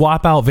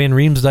swap out Van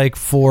Riemsdyk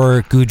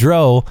for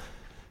Gaudreau,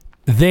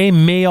 they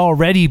may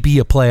already be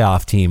a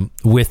playoff team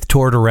with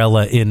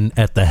Tortorella in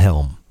at the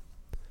helm.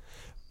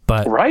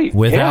 But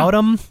without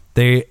him,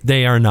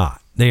 they are not.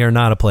 They are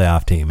not a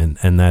playoff team,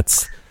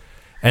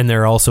 and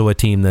they're also a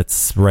team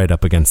that's right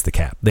up against the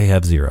cap. They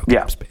have zero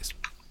cap space.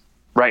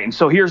 Right, and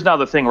so here's now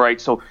the thing,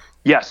 right? So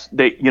yes,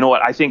 you know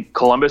what? I think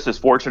Columbus is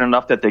fortunate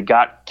enough that they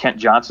got Kent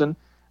Johnson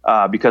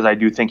because I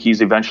do think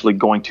he's eventually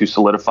going to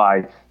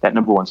solidify that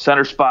number one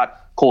center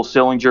spot. Cole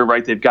Sillinger,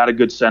 right? They've got a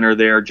good center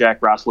there,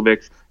 Jack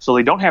Roslovic, so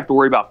they don't have to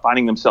worry about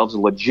finding themselves a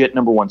legit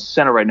number one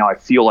center right now. I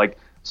feel like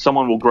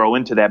someone will grow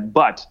into that,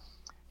 but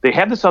they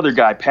have this other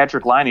guy,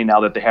 Patrick Laine, now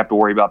that they have to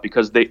worry about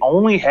because they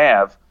only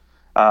have,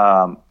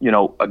 again,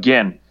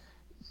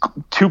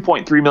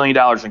 $2.3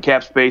 million in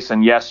cap space,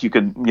 and yes, you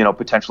could,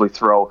 potentially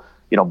throw,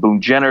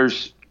 Boone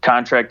Jenner's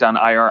contract on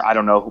IR. I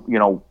don't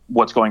know,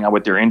 what's going on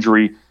with their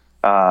injury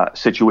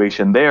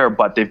situation there,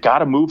 but they've got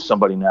to move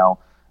somebody now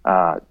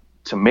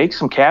to make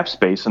some cap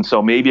space, and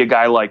so maybe a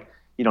guy like,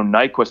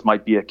 Nyquist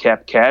might be a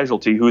cap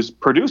casualty who's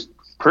produced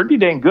pretty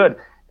dang good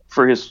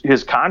for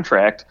his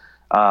contract.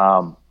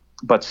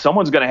 But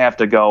someone's going to have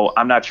to go.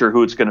 I'm not sure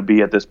who it's going to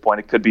be at this point.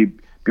 It could be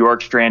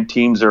Bjorkstrand.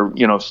 Teams are,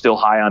 still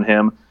high on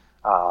him.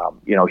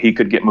 He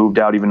could get moved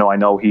out, even though I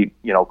know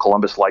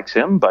Columbus likes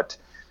him, but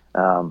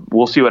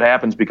we'll see what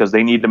happens because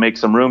they need to make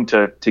some room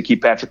to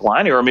keep Patrick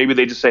Laine, or maybe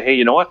they just say, hey,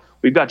 you know what?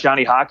 We've got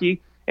Johnny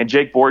Hockey and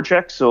Jake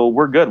Voracek, so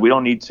we're good. We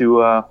don't need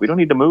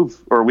to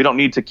move, or we don't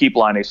need to keep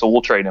Laine, so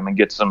we'll trade him and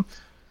get some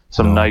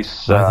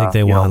nice. I think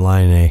they want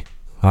Laine.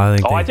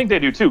 I think they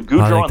do too.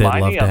 Gaudreau and Laine.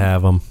 They'd love to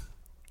have him.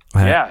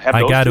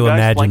 I got to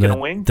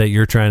imagine that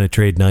you're trying to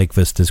trade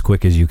Nyquist as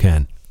quick as you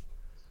can.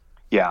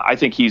 Yeah, I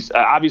think he's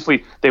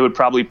obviously they would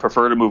probably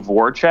prefer to move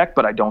Voracek,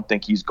 but I don't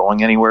think he's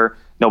going anywhere.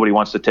 Nobody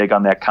wants to take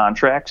on that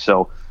contract.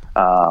 So,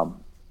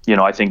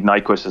 I think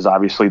Nyquist is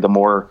obviously the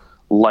more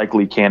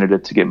likely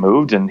candidate to get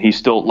moved, and he's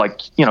still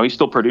he's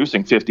still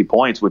producing 50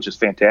 points, which is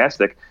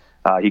fantastic.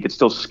 He could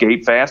still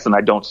skate fast, and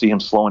I don't see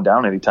him slowing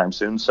down anytime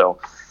soon. So,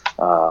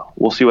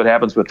 we'll see what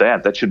happens with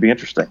that. That should be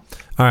interesting.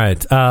 All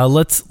right,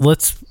 let's.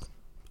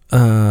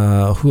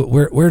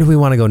 Where do we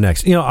want to go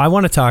next? I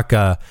want to talk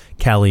Calle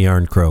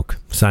Jarnkrok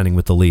signing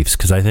with the Leafs,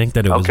 because I think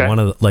that it was one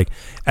of the,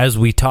 as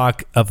we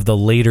talk of the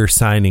later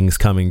signings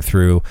coming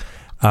through,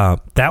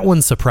 that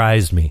one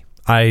surprised me.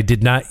 I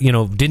did not,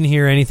 didn't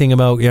hear anything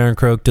about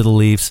Jarnkrok to the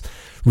Leafs.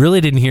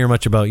 Really didn't hear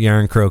much about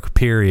Jarnkrok,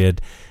 period.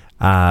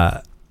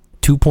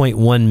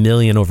 $2.1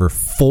 million over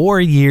 4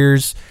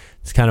 years.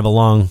 It's kind of a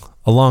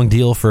long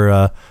deal for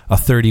a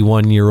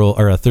 31-year-old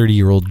or a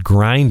 30-year-old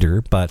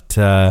grinder, but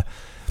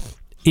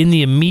in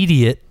the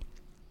immediate,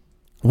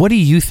 what do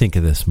you think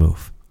of this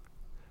move?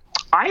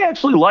 I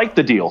actually like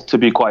the deal, to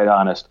be quite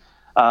honest,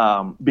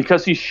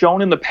 because he's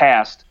shown in the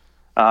past,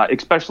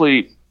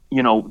 especially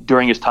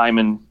during his time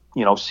in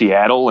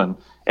Seattle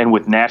and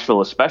with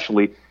Nashville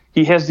especially,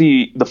 he has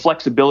the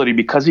flexibility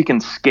because he can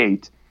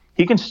skate.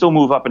 He can still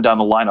move up and down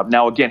the lineup.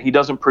 Now, again, he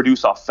doesn't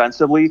produce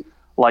offensively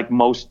like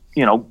most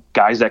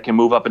guys that can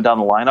move up and down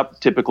the lineup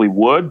typically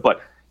would,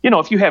 but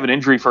if you have an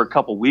injury for a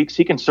couple weeks,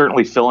 he can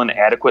certainly fill in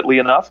adequately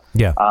enough.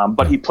 Yeah.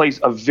 But he plays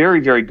a very,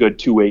 very good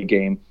two-way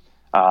game.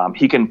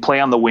 He can play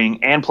on the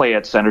wing and play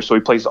at center, so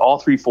he plays all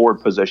three forward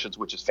positions,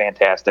 which is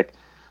fantastic.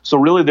 So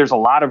really, there's a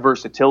lot of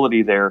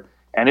versatility there.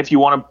 And if you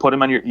want to put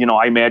him on your,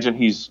 I imagine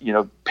he's,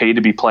 paid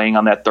to be playing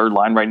on that third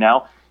line right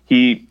now.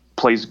 He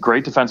plays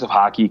great defensive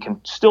hockey,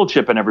 can still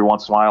chip in every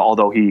once in a while,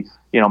 although he,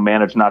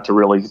 managed not to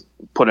really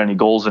put any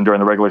goals in during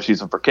the regular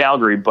season for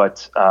Calgary.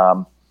 But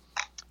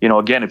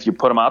again, if you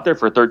put him out there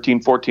for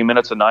 13, 14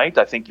 minutes a night,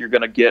 I think you're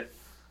going to get,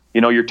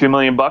 your $2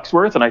 million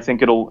worth. And I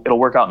think it'll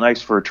work out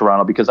nice for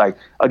Toronto because I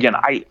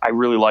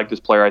really like this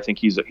player. I think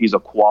he's a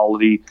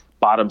quality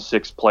bottom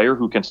six player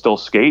who can still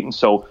skate. And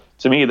so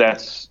to me,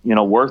 that's,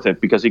 worth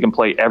it because he can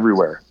play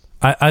everywhere.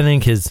 I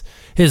think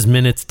his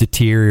minutes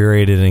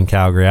deteriorated in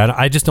Calgary.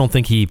 I just don't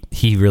think he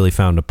really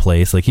found a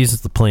place. He's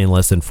just playing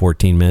less than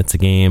 14 minutes a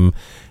game.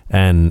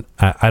 And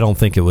I don't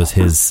think it was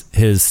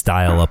his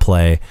style of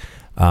play.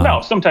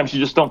 No, sometimes you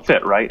just don't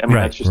fit, right? I mean,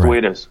 that's just the way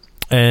it is.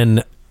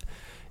 And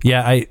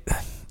yeah,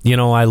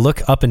 I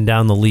look up and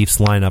down the Leafs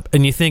lineup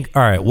and you think,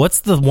 all right, what's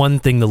the one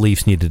thing the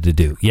Leafs needed to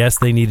do? Yes,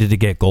 they needed to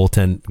get a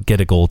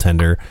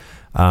goaltender.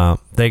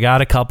 They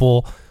got a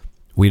couple.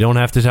 We don't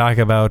have to talk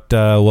about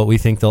what we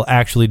think they'll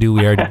actually do.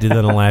 We already did that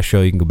on the last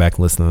show. You can go back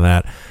and listen to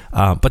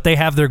that. But they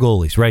have their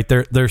goalies, right?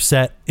 They're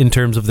set in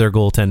terms of their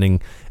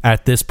goaltending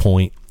at this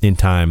point in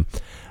time.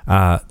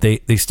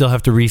 They still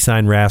have to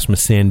re-sign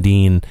Rasmus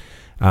Sandin,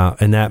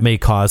 and that may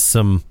cause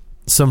some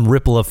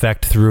ripple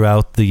effect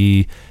throughout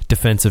the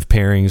defensive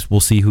pairings.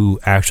 We'll see who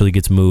actually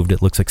gets moved.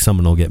 It looks like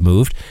someone will get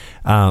moved.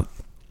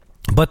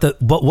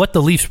 But what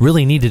the Leafs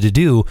really needed to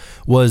do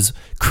was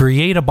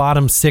create a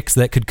bottom six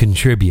that could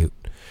contribute.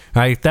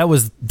 Right, that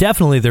was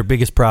definitely their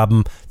biggest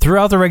problem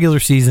throughout the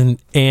regular season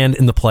and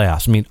in the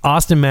playoffs. I mean,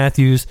 Austin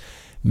Matthews,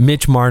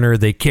 Mitch Marner,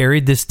 they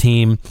carried this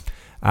team.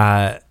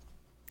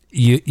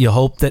 You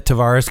hope that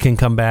Tavares can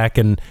come back,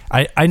 and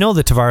I know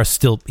that Tavares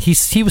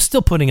he was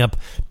still putting up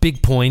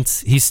big points.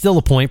 He's still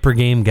a point per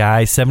game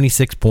guy,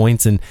 76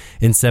 points in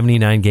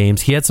 79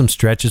 games. He had some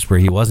stretches where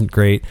he wasn't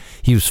great.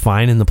 He was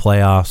fine in the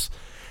playoffs.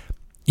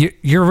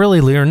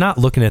 You're not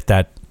looking at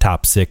that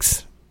top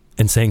six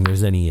and saying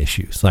there's any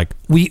issues.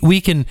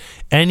 We can,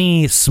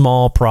 any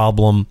small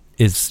problem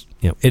is,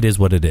 it is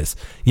what it is.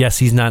 Yes,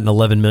 he's not an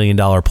 $11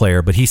 million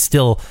player, but he's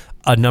still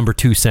a number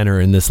two center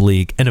in this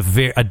league and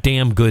a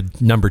damn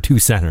good number two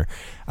center.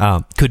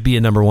 Could be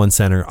a number one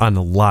center on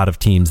a lot of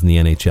teams in the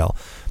NHL.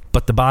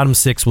 But the bottom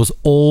six was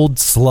old,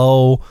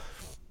 slow,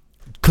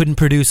 couldn't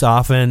produce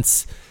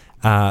offense.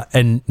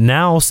 And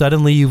now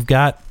suddenly you've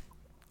got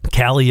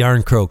Calle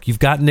Jarnkrok, you've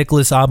got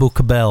Nicholas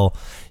Abu-Kabel,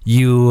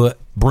 you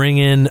bring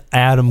in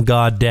Adam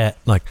Gaudette.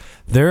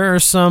 There are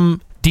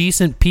some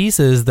decent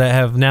pieces that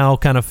have now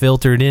kind of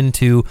filtered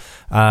into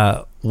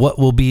what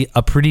will be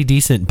a pretty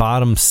decent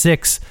bottom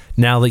six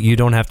now that you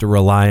don't have to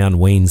rely on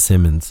Wayne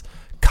Simmons,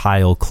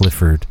 Kyle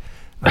Clifford,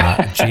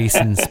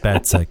 Jason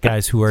Spezza,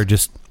 guys who are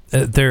just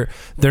they're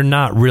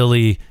not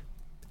really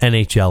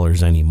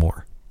NHLers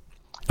anymore.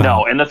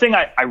 No, and the thing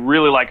I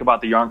really like about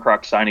the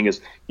Jarnkrok signing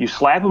is you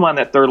slap him on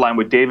that third line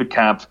with David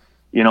Kampf,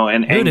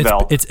 and Dude,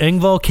 Engvall. it's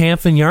Engvall,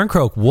 Kampf, and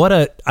Yarncroke.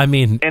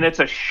 And it's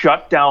a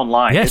shutdown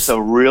line. Yes. It's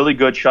a really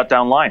good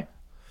shutdown line,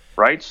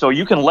 right? So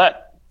you can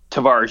let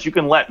Tavares, you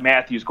can let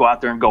Matthews go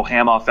out there and go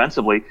ham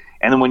offensively,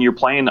 and then when you're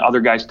playing other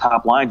guys'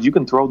 top lines, you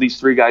can throw these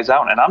three guys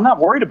out, and I'm not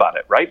worried about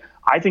it, right?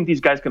 I think these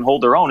guys can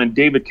hold their own, and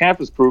David Kampf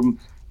has proven,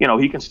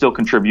 he can still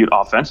contribute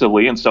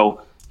offensively, and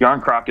so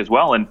Yarncroke as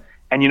well. And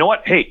you know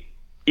what? Hey,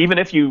 even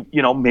if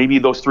maybe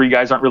those three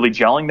guys aren't really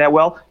gelling that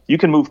well, you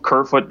can move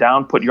Kerfoot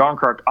down, put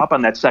Yarncroke up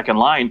on that second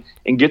line,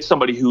 and get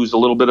somebody who's a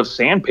little bit of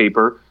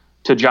sandpaper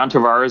to John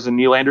Tavares and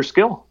Nylander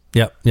Skill.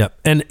 Yep.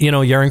 And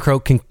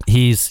Yarncroke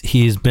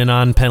he's been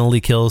on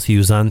penalty kills. He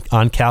was on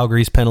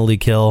Calgary's penalty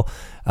kill.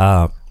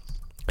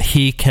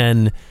 He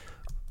can,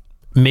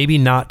 maybe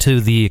not to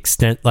the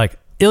extent like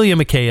Ilya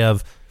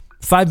Mikheyev,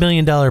 $5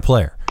 million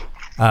player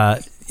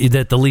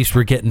that the Leafs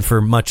were getting for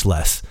much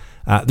less.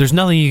 There's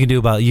nothing you can do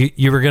about it.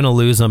 You were going to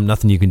lose him.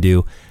 Nothing you can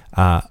do.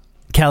 Calle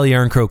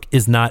Yarncroke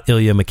is not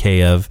Ilya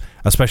Mikheyev,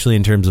 especially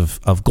in terms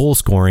of goal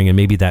scoring and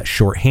maybe that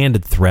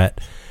shorthanded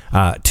threat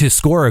to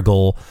score a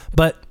goal.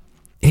 But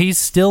he's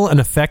still an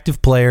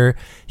effective player.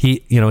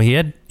 He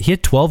had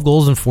 12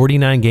 goals in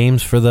 49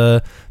 games for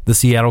the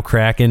Seattle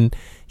Kraken.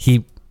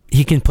 He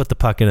can put the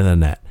puck into the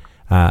net.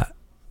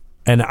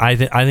 And I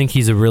think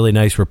he's a really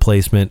nice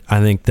replacement.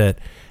 I think that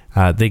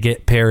they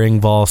get Per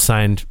Engvall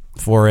signed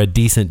for a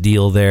decent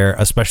deal there,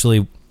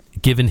 especially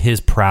given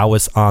his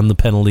prowess on the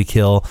penalty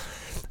kill.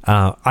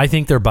 I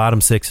think their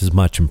bottom six is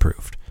much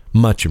improved.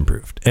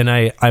 And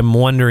I'm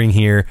wondering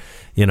here,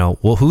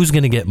 who's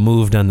going to get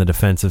moved on the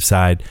defensive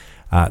side?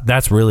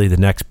 That's really the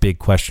next big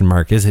question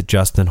mark. Is it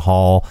Justin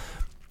Hall?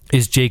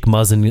 Is Jake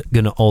Muzzin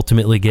going to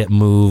ultimately get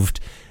moved?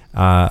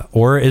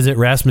 Or is it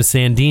Rasmus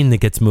Sandin that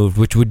gets moved,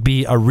 which would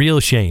be a real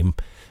shame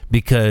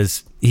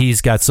because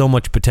he's got so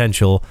much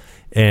potential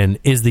and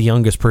is the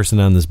youngest person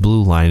on this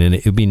blue line. And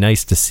it would be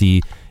nice to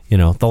see,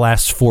 the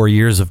last 4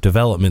 years of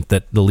development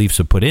that the Leafs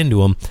have put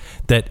into him,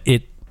 that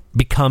it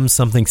becomes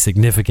something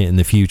significant in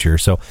the future.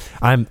 So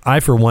I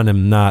for one,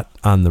 am not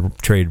on the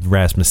trade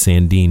Rasmus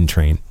Sandin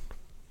train.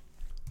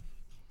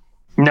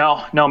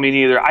 No, me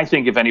neither. I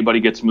think if anybody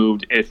gets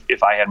moved,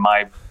 if I had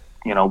my,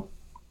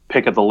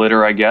 pick of the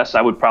litter, I guess,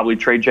 I would probably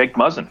trade Jake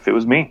Muzzin if it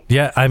was me.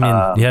 Yeah, I mean,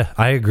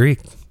 I agree.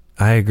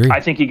 I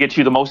think he gets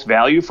you the most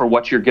value for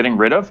what you're getting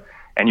rid of,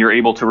 and you're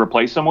able to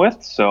replace him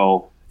with.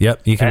 So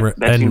yep, you can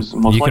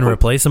can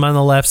replace him on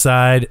the left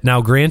side.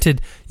 Now,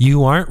 granted,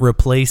 you aren't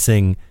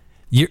replacing.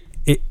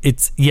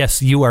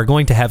 Yes, you are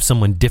going to have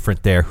someone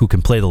different there who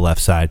can play the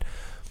left side.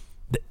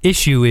 The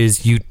issue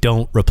is you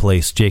don't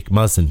replace Jake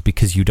Muzzin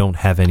because you don't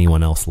have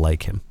anyone else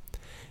like him.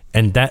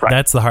 And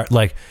that's the hard.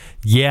 Like,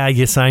 yeah,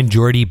 you signed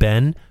Jordy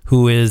Ben,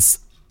 who is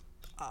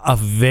a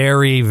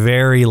very,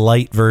 very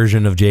light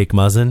version of Jake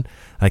Muzzin.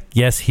 Like,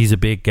 yes, he's a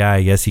big guy.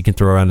 Yes, he can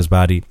throw around his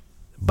body,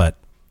 but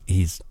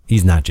he's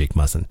not Jake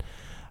Muzzin.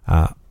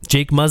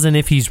 Jake Muzzin,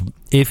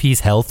 if he's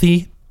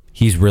healthy,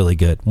 he's really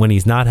good. When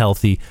he's not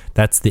healthy,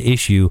 that's the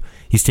issue.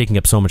 He's taking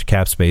up so much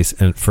cap space,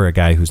 and for a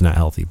guy who's not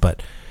healthy.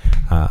 But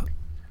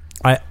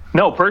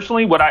No,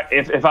 personally,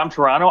 if I'm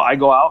Toronto, I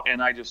go out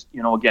and I just,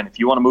 again, if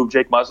you want to move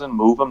Jake Muzzin,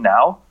 move him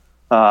now,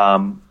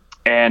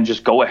 and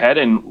just go ahead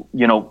and,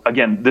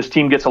 again, this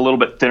team gets a little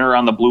bit thinner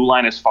on the blue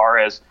line as far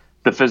as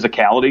the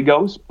physicality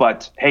goes.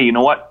 But hey, you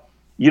know what?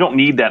 You don't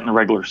need that in the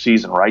regular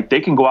season, right? They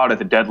can go out at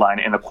the deadline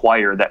and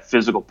acquire that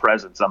physical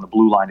presence on the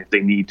blue line if they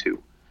need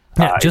to.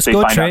 Yeah, just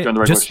go trade.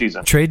 Just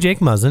trade Jake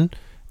Muzzin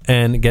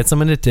and get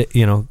someone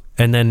to,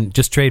 and then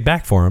just trade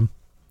back for him.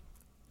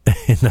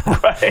 In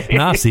the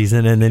off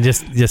season, and then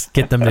just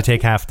get them to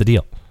take half the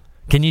deal.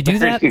 Can you do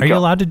that? Are you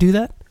allowed to do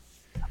that?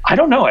 I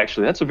don't know,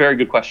 actually. That's a very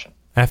good question.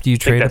 After you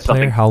trade a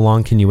player, how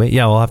long can you wait?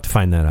 Yeah, we'll have to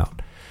find that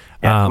out.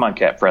 Yeah, come on,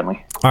 Cap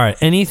Friendly. All right.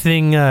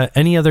 Anything?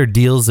 Any other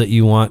deals that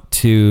you want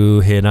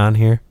to hit on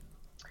here?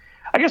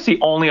 I guess the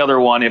only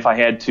other one, if I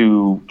had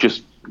to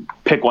just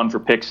pick one for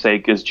pick's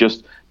sake, is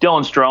just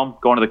Dylan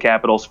Strome going to the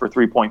Capitals for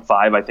 3.5.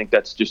 I think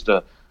that's just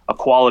a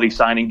quality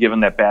signing,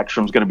 given that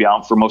Backstrom's going to be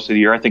out for most of the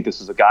year. I think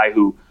this is a guy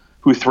who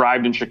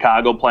thrived in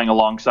Chicago playing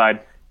alongside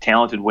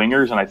talented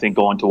wingers, and I think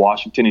going to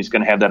Washington, he's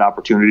going to have that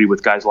opportunity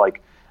with guys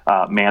like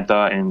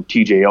Mantha and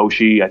TJ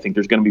Oshie. I think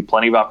there's going to be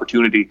plenty of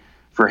opportunity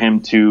for him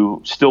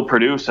to still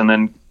produce and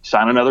then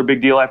sign another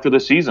big deal after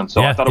this season.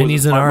 So I thought it was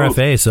he's an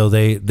RFA, move. So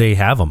they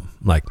have him.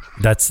 Like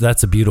that's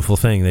a beautiful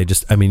thing. They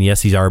just,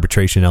 yes, he's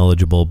arbitration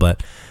eligible,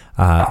 but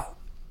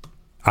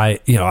I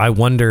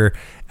wonder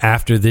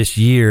after this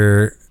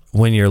year,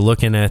 when you're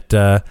looking at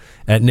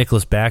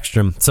Nicklas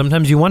Backstrom,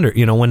 sometimes you wonder,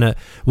 when a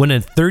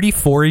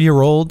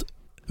 34-year-old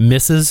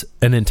misses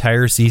an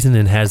entire season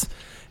and has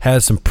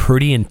some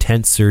pretty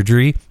intense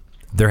surgery,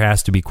 there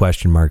has to be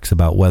question marks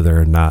about whether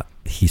or not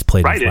he's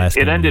played his last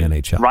game in the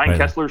NHL. Ryan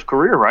Kessler's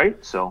career, right?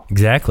 So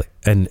exactly,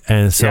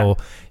 and so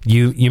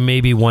you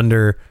maybe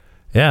wonder,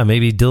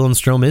 maybe Dylan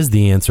Strome is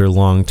the answer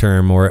long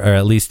term, or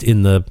at least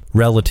in the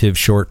relative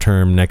short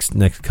term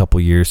next couple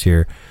years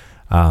here.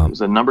 It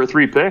was a number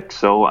 3 pick,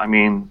 so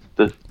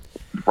the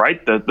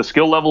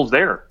skill level's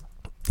there.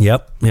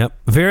 Yep.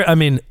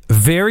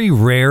 Very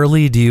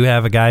rarely do you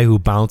have a guy who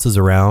bounces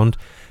around,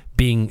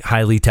 being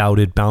highly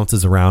touted,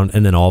 bounces around,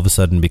 and then all of a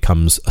sudden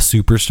becomes a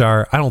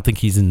superstar. I don't think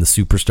he's in the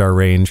superstar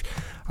range.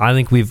 I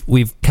think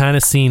we've kind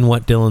of seen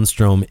what Dylan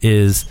Strome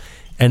is,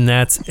 and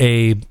that's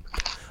a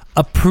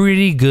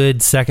pretty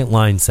good second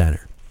line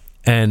center.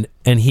 And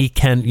he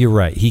can, you're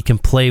right, he can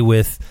play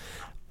with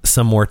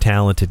some more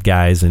talented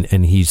guys,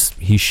 and he's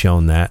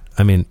shown that.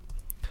 I mean,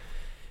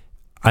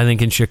 I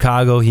think in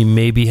Chicago he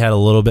maybe had a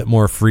little bit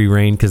more free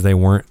reign because they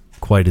weren't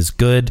quite as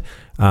good.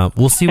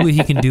 We'll see what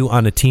he can do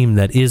on a team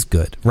that is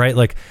good, right?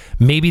 Like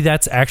maybe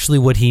that's actually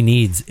what he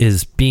needs,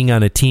 is being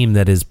on a team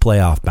that is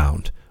playoff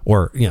bound.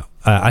 Or,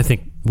 I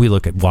think we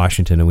look at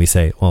Washington and we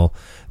say, well,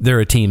 they're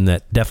a team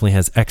that definitely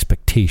has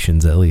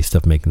expectations at least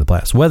of making the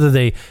playoffs. Whether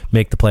they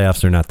make the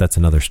playoffs or not, that's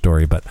another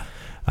story. But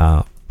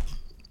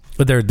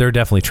they're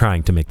definitely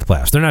trying to make the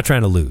playoffs. They're not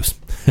trying to lose.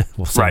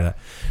 We'll say that.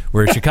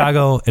 Whereas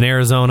Chicago and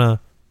Arizona,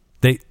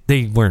 they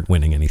weren't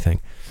winning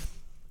anything.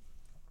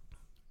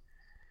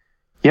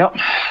 Yep.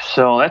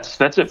 So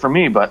that's it for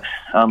me. But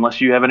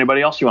unless you have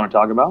anybody else you want to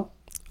talk about,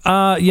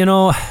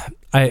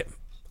 I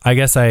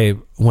guess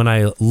when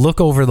I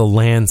look over the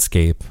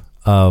landscape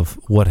of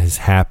what has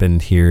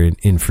happened here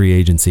in free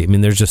agency, I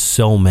mean, there's just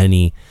so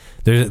many.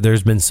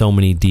 There's been so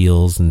many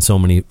deals and so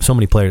many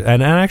players,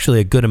 and actually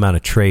a good amount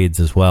of trades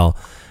as well.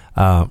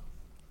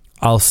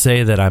 I'll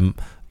say that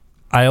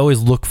I always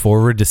look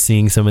forward to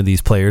seeing some of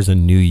these players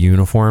in new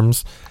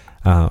uniforms.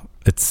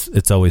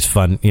 It's always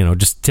fun,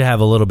 just to have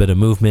a little bit of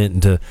movement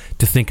and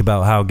to think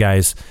about how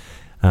guys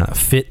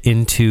fit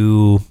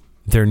into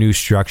their new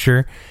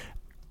structure.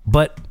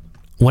 But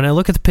when I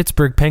look at the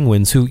Pittsburgh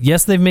Penguins, who,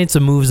 yes, they've made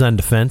some moves on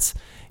defense.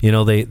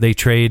 They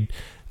trade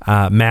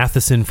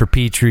Matheson for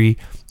Petrie,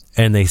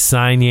 and they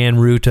sign Jan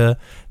Ruta.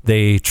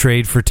 They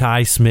trade for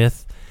Ty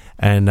Smith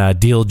and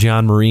deal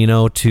John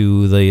Marino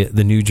to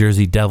the New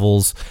Jersey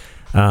Devils.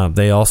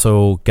 They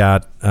also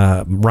got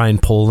Ryan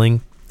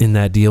Poehling in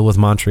that deal with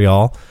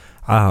Montreal.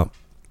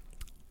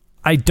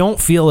 I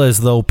don't feel as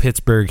though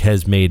Pittsburgh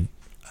has made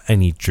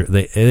any.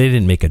 They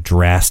didn't make a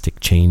drastic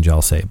change,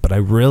 I'll say, but I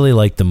really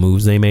like the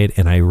moves they made,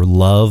 and I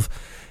love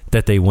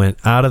that they went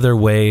out of their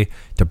way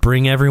to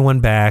bring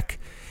everyone back,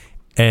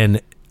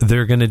 and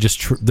they're gonna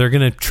they're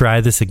gonna try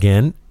this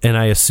again. And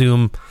I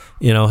assume,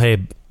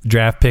 hey,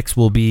 draft picks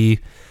will be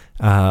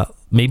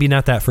maybe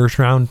not that first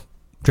round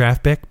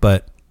draft pick,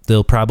 but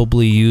they'll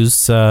probably use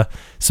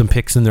some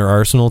picks in their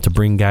arsenal to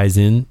bring guys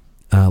in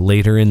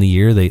later in the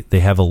year. They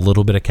have a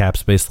little bit of cap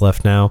space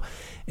left now,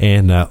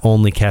 and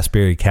only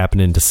Kasperi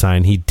Kapanen to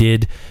sign. He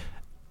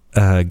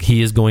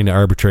is going to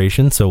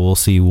arbitration, so we'll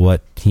see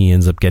what he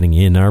ends up getting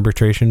in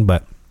arbitration.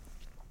 But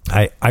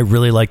I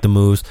really like the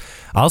moves.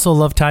 I also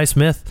love Ty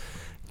Smith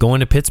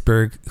going to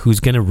Pittsburgh, who's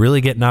going to really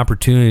get an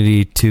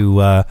opportunity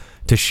to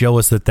show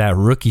us that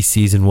rookie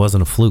season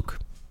wasn't a fluke.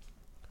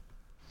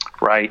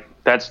 Right.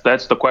 That's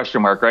the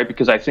question mark, right?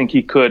 Because I think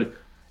he could,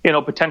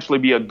 potentially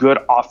be a good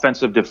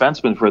offensive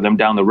defenseman for them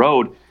down the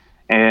road,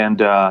 and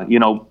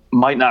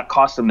might not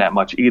cost them that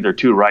much either,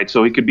 too, right?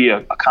 So he could be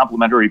a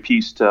complementary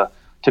piece to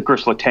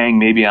Chris Letang,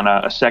 maybe on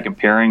a second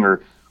pairing,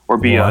 or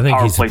be a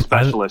power play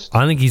specialist.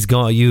 I think he's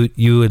going.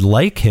 You would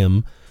like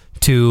him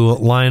to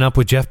line up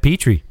with Jeff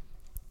Petrie.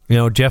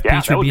 Jeff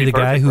Petrie would be the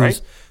guy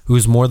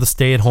who's more the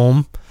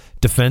stay-at-home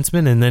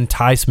defenseman, and then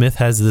Ty Smith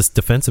has this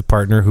defensive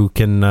partner who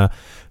can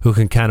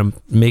kind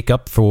of make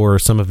up for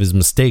some of his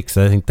mistakes.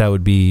 I think that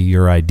would be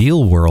your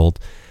ideal world.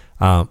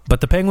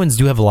 But the Penguins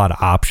do have a lot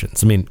of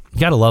options. I mean,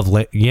 you got to love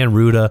Jan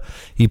Ruta.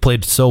 He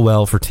played so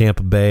well for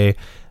Tampa Bay.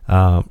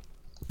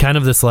 Kind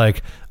of this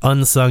like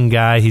unsung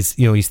guy.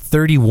 He's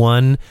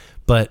 31,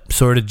 but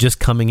sort of just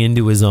coming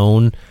into his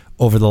own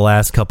over the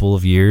last couple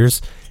of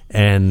years,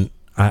 and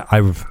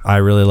I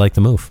really like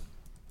the move.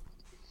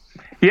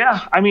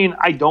 Yeah, I mean,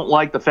 I don't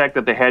like the fact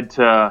that they had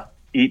to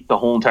eat the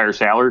whole entire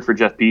salary for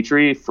Jeff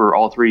Petrie for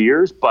all 3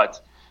 years,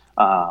 but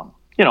I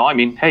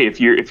mean, hey,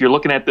 if you're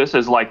looking at this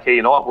as like, hey,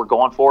 you know what, we're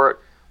going for it.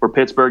 We're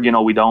Pittsburgh,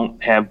 we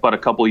don't have but a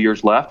couple of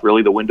years left.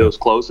 Really, the window's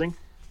closing.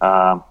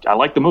 I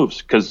like the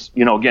moves because,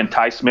 again,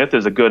 Ty Smith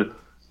is a good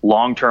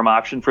long-term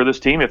option for this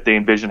team if they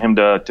envision him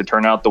to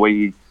turn out the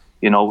way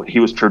he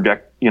was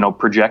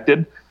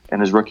projected in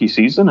his rookie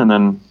season. And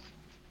then,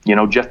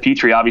 Jeff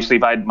Petrie, obviously,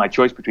 if I had my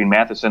choice between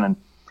Matheson and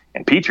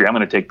Petrie, I'm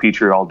going to take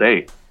Petrie all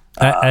day.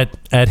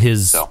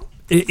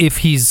 If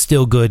he's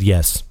still good,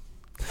 yes.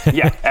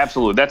 Yeah,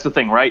 absolutely. That's the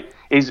thing, right?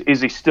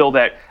 Is he still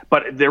that?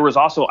 But there was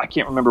also, I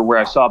can't remember where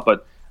I saw it,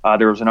 but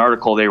there was an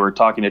article they were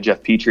talking to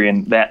Jeff Petrie,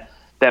 and that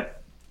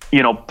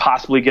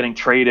possibly getting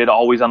traded,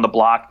 always on the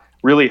block,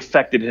 really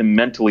affected him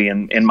mentally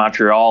in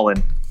Montreal.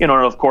 And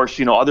of course,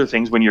 other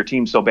things when your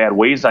team's so bad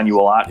weighs on you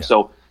a lot. Yeah.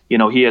 So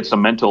he had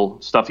some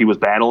mental stuff he was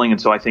battling,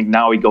 and so I think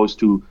now he goes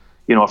to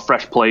a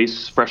fresh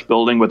place, fresh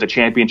building with a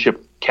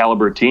championship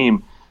caliber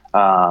team.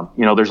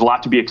 There's a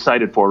lot to be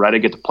excited for, right? I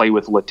get to play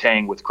with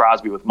Letang, with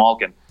Crosby, with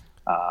Malkin.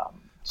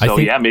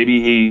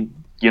 Maybe he,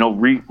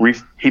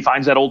 he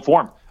finds that old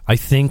form. I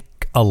think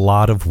a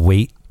lot of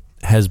weight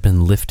has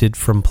been lifted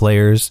from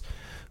players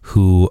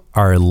who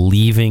are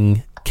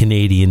leaving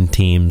Canadian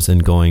teams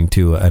and going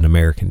to an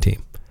American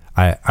team.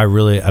 I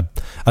really,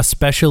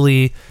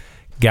 especially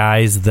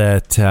guys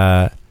that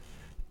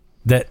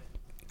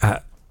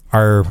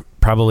are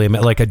probably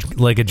like a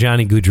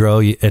Johnny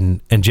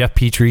Gaudreau and Jeff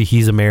Petrie.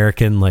 He's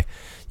American. Like,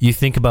 you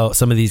think about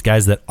some of these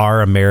guys that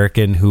are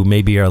American who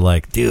maybe are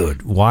like,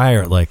 dude, why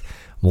are like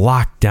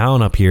locked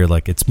down up here?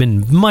 Like, it's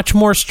been much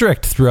more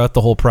strict throughout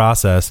the whole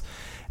process.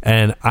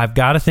 And I've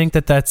got to think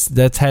that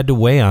that's had to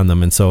weigh on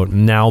them. And so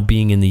now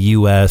being in the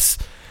U.S.,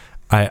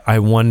 I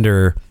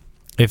wonder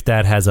if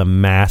that has a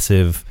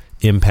massive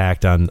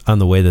impact on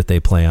the way that they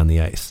play on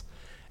the ice.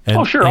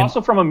 And, sure.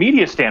 Also from a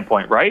media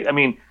standpoint, right? I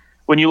mean,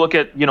 when you look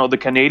at, the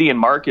Canadian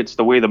markets,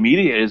 the way the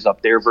media is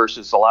up there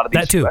versus a lot of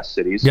these U.S.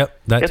 cities,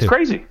 it's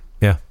crazy.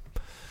 Yeah,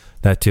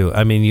 that too.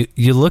 I mean,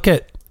 you look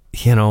at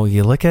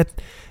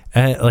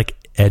like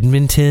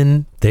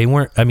Edmonton. They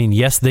weren't. I mean,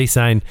 yes, they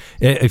signed.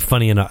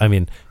 Funny enough, I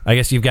mean, I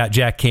guess you've got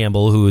Jack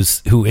Campbell, who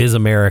is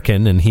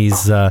American, and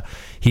he's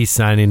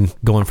signing,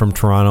 going from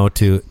Toronto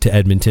to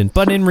Edmonton.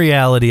 But in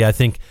reality, I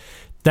think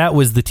that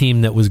was the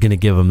team that was going to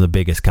give him the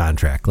biggest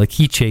contract. Like,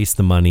 he chased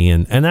the money,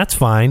 and that's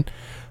fine.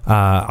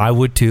 I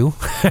would too.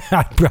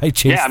 I'd probably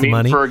chase the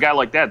money. For a guy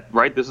like that,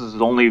 right? This is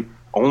his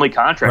only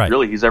contract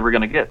really he's ever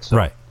going to get.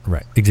 So.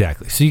 Right,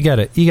 exactly. So you got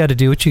to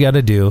do what you got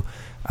to do.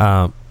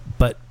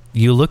 But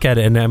you look at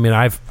it, and I mean,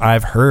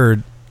 I've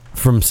heard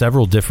from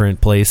several different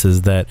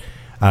places that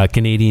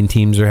Canadian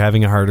teams are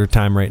having a harder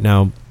time right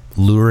now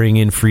luring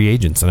in free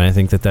agents, and I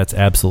think that that's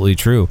absolutely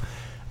true.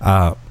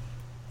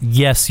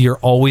 Yes, you're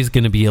always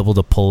going to be able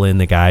to pull in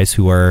the guys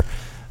who are,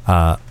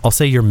 I'll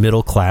say, your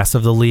middle class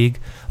of the league.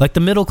 Like, the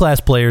middle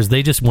class players,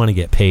 they just want to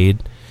get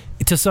paid.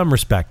 To some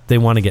respect, they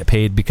want to get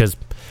paid because,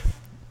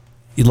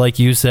 like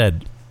you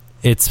said,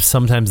 it's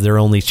sometimes their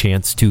only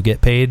chance to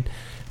get paid.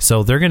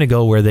 So they're going to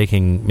go where they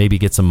can maybe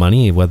get some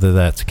money, whether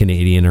that's a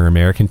Canadian or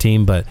American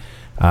team. But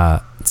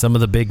some of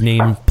the big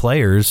name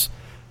players,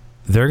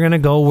 they're going to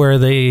go where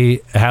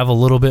they have a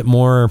little bit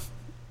more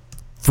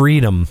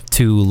freedom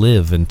to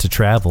live and to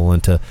travel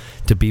and to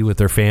be with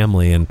their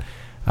family. And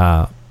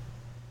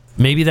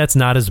maybe that's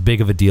not as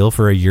big of a deal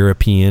for a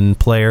European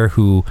player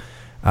who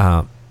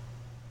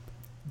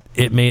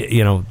it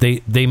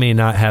may, they may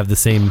not have the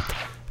same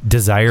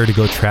desire to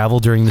go travel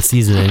during the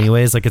season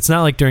anyways. Like, it's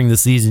not like during the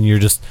season you're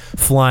just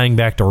flying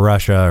back to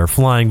Russia or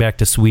flying back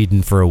to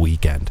Sweden for a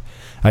weekend.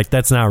 Like,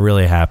 that's not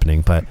really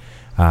happening. But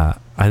I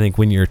think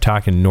when you're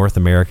talking North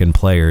American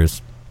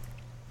players,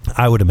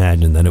 I would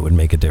imagine that it would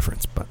make a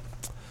difference. But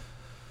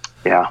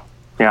yeah,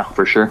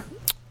 for sure.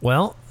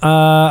 Well,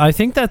 I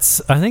think that's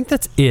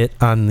it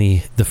on the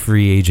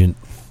free agent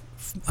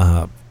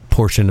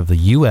portion of the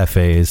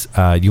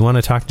UFAs. You want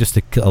to talk just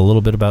a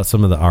little bit about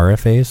some of the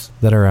RFAs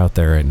that are out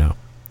there right now?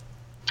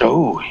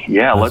 Oh,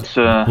 yeah, let's...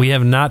 We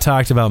have not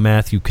talked about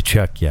Matthew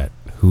Tkachuk yet,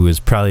 who is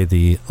probably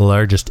the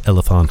largest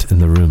elephant in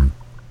the room.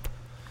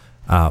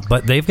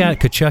 But they've got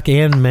Tkachuk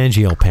and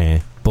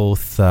Mangiapane,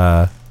 both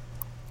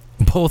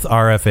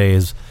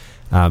RFAs.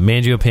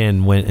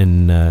 Mangiapane went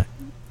and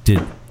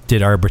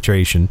did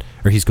arbitration,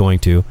 or he's going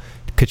to.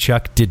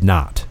 Tkachuk did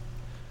not.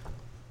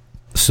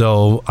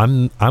 So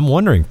I'm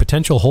wondering,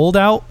 potential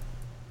holdout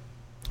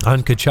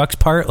on Tkachuk's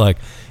part. Like,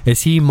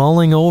 is he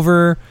mulling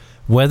over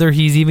whether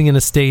he's even going to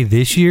stay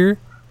this year?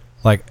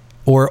 Like,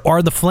 or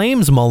are the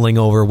Flames mulling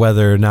over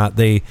whether or not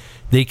they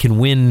can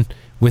win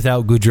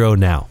without Gaudreau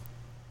now?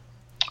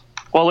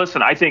 Well,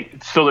 listen, I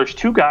think so. There's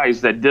two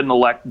guys that didn't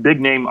elect, big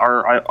name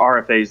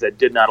RFAs that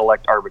did not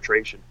elect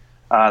arbitration.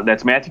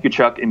 That's Matthew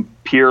Tkachuk and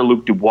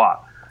Pierre-Luc Dubois.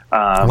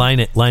 Laine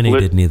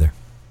didn't either.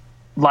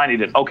 Laine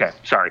did. Okay,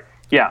 sorry.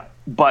 Yeah,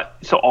 but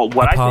so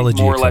what Apology I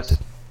think more accepted.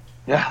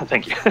 or less. Yeah,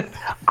 thank you.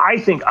 I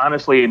think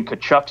honestly, in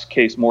Tkachuk's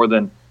case, more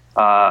than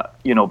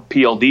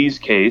PLD's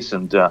case,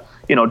 and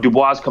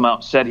Dubois come out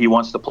and said he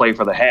wants to play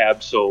for the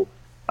Habs, so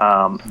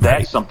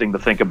that's something to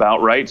think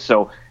about, right?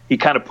 So he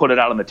kind of put it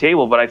out on the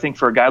table. But I think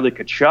for a guy like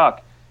Tkachuk,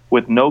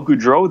 with no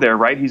Gaudreau there,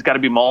 right, he's got to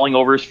be mulling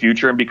over his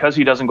future, and because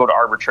he doesn't go to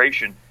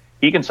arbitration,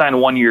 he can sign a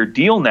 1-year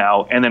deal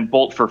now and then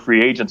bolt for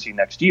free agency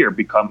next year,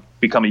 become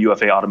a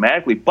UFA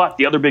automatically. But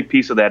the other big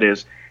piece of that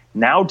is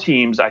now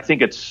teams, I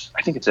think it's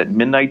at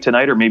midnight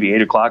tonight or maybe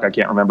 8 o'clock, I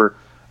can't remember.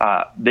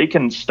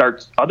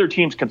 Other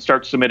teams can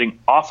start submitting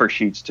offer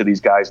sheets to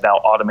these guys now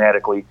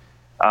automatically,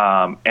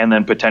 and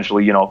then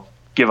potentially,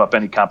 give up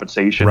any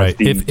compensation. Right.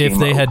 If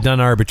they had done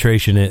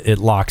arbitration, it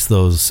locks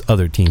those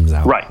other teams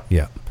out. Right.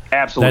 Yeah.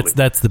 Absolutely.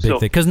 That's the big thing.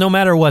 Because no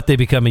matter what, they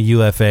become a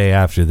UFA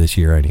after this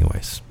year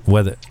anyways.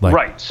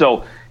 Right.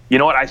 So, you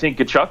know what? I think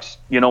Tkachuk's,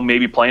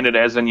 maybe playing it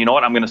as in,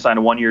 I'm going to sign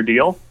a 1-year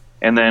deal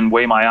and then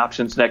weigh my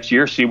options next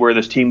year, see where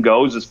this team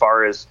goes as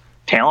far as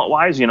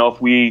talent-wise. If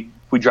we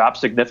drop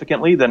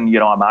significantly, then,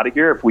 I'm out of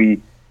here. If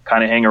we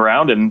kind of hang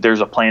around and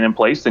there's a plan in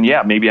place, then,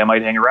 yeah, maybe I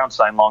might hang around,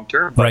 sign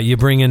long-term. Right. You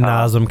bring in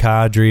Nazem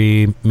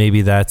Kadri.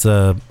 Maybe that's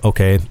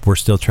okay, we're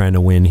still trying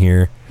to win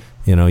here.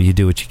 You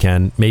do what you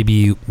can.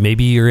 Maybe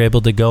you're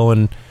able to go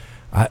and,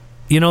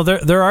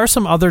 there are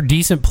some other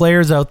decent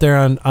players out there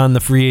on the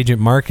free agent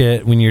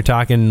market. When you're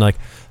talking like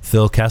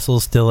Phil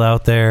Kessel's still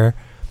out there,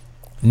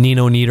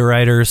 Nino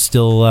Niederreiter's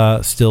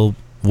still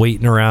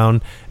waiting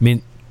around. I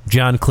mean,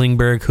 John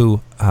Klingberg,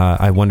 who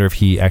I wonder if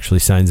he actually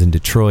signs in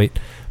Detroit,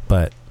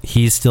 but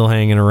he's still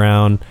hanging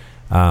around.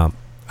 I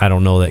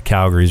don't know that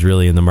Calgary's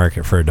really in the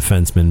market for a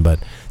defenseman, but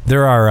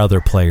there are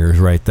other players,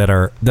 right, that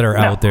are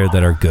out there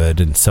that are good,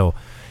 and so.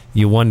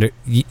 You wonder,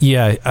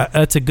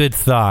 that's a good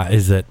thought.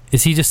 Is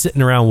he just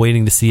sitting around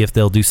waiting to see if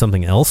they'll do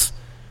something else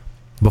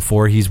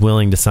before he's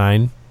willing to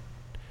sign?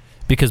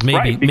 Because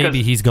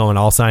maybe he's going,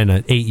 I'll sign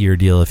an 8-year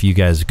deal if you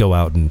guys go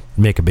out and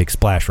make a big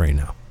splash right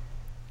now.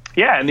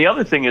 Yeah, and the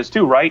other thing is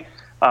too, right?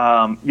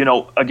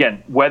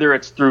 Again, whether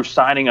it's through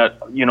signing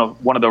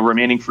one of the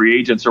remaining free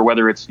agents, or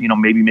whether it's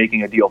maybe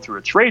making a deal through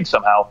a trade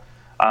somehow,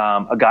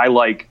 a guy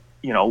like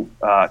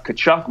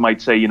Tkachuk might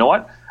say, you know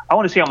what? I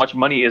want to see how much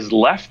money is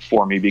left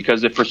for me,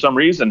 because if for some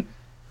reason,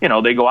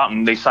 they go out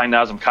and they sign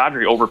Nazem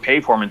Kadri,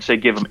 overpay for him, and say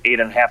give him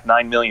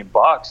 $8.5-9 million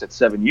at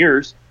 7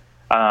 years,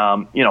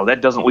 that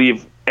doesn't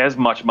leave as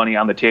much money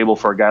on the table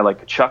for a guy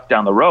like Tkachuk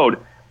down the road.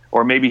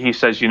 Or maybe he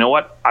says, you know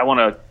what, I want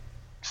to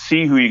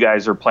see who you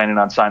guys are planning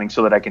on signing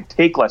so that I can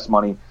take less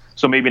money.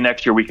 So maybe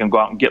next year we can go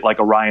out and get like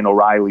a Ryan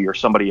O'Reilly or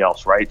somebody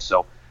else, right?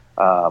 So,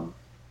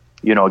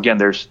 again,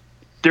 there's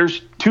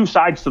two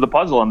sides to the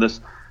puzzle in this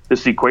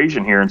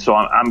equation here, and so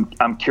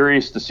I'm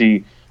curious to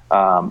see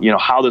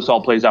how this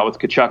all plays out with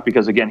Tkachuk,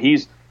 because again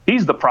he's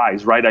the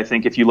prize, right? I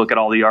think if you look at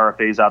all the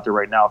RFAs out there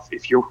right now,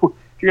 if you're going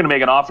to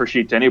make an offer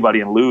sheet to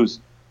anybody and lose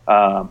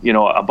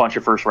a bunch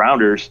of first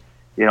rounders,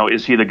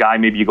 is he the guy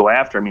maybe you go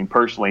after? I mean,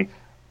 personally,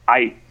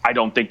 I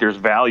don't think there's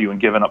value in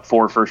giving up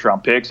 4 first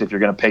round picks if you're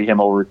going to pay him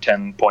over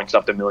 10 points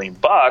up to $1 million,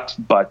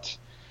 but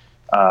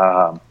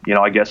I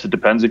guess it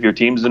depends if your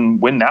team's in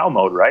win now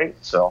mode, right?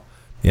 So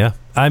yeah,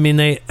 I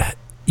mean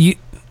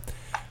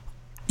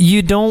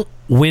You don't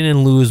win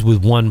and lose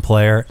with one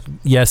player.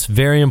 Yes,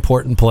 very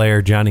important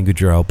player, Johnny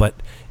Gaudreau, but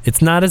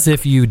it's not as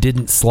if you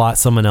didn't slot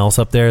someone else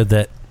up there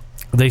that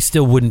they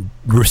still wouldn't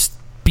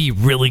be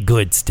really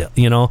good still.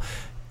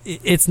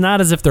 It's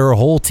not as if their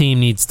whole team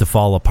needs to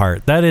fall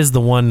apart. That is the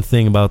one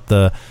thing about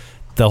the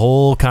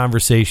whole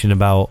conversation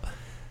about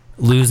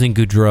losing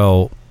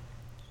Gaudreau.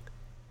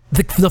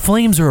 The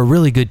Flames are a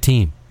really good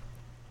team.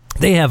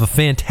 They have a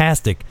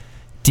fantastic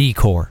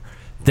D-core.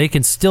 They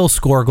can still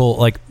score goal.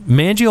 Like,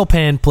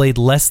 Mangiapane played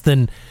less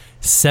than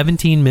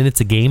 17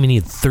 minutes a game, and he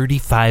had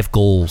 35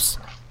 goals.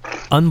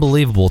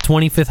 Unbelievable.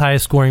 25th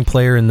highest scoring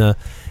player in the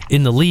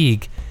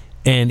league,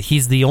 and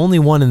he's the only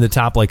one in the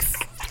top,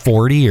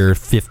 40 or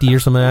 50 or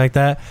something like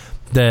that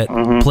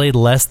played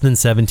less than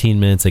 17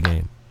 minutes a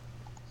game.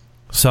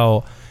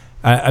 So,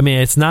 I mean,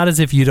 it's not as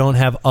if you don't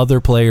have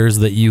other players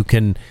that you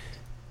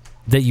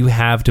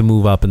have to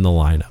move up in the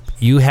lineup.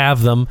 You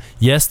have them.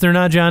 Yes, they're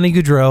not Johnny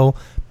Gaudreau,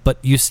 but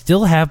you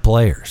still have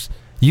players.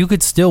 You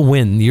could still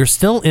win. You're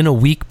still in a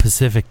weak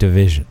Pacific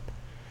Division.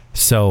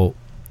 So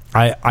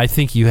I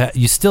think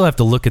you still have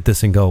to look at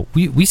this and go,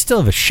 we still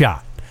have a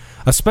shot.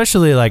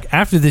 Especially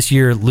after this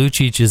year,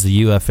 Lucic is the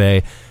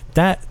UFA.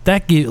 That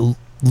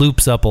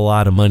loops up a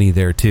lot of money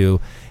there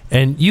too.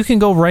 And you can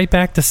go right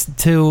back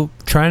to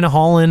trying to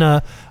haul in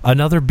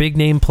another big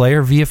name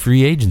player via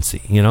free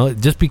agency.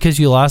 Just because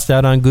you lost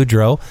out on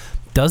Gaudreau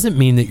doesn't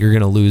mean that you're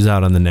going to lose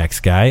out on the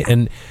next guy,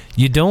 and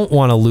you don't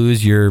want to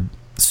lose your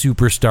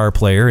superstar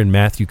player in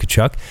Matthew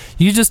Tkachuk.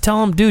 You just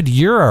tell him, dude,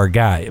 you're our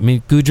guy. I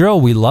mean, Gaudreau,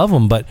 we love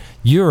him, but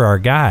you're our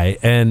guy,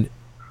 and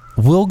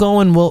we'll go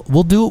and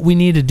we'll do what we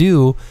need to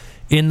do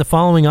in the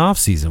following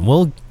offseason.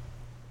 We'll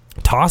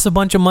toss a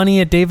bunch of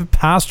money at David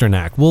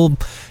Pastrnak. We'll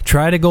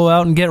try to go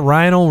out and get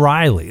Ryan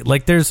O'Reilly.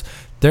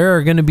 There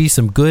are going to be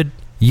some good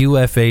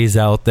UFAs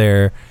out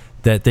there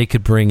that they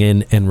could bring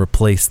in and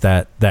replace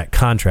that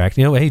contract.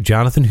 Hey,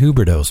 Jonathan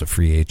Huberdeau's a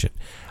free agent.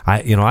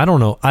 I don't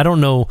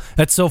know.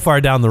 That's so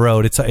far down the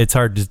road. It's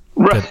hard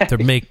to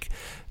make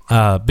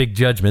big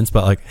judgments.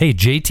 But hey,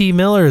 JT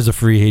Miller is a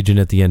free agent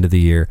at the end of the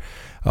year.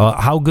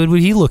 How good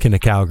would he look in a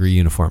Calgary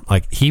uniform?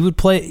 He would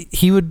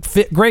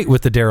fit great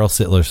with the Daryl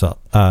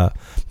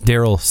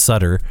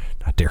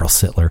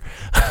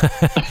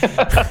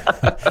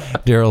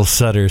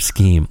Sutter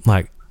scheme.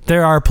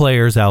 There are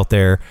players out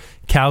there.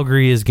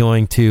 Calgary is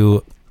going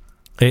to.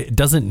 It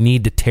doesn't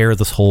need to tear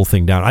this whole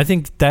thing down. I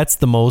think that's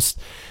the most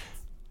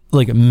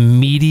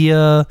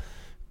media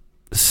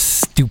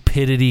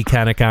stupidity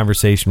kind of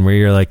conversation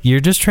where you're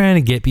just trying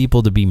to get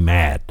people to be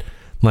mad.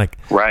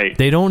 Right.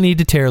 They don't need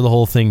to tear the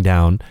whole thing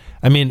down.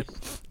 I mean,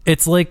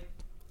 it's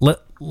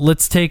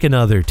let's take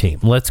another team.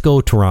 Let's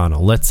go Toronto.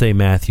 Let's say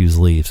Matthews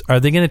leaves. Are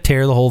they going to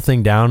tear the whole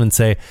thing down and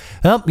say,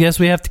 "Oh, yes,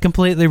 we have to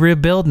completely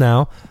rebuild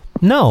now"?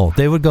 No,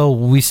 they would go,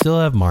 we still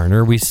have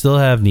Marner, we still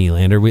have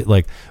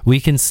Nylander, we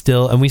can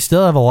still, and we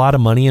still have a lot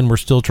of money, and we're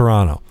still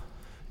Toronto.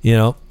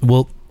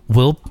 We'll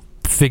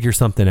figure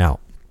something out.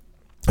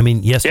 I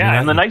mean, yes.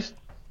 Yeah,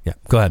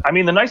 go ahead. I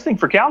mean, the nice thing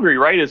for Calgary,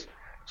 right, is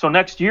so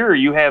next year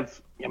you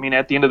have,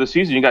 at the end of the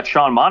season, you got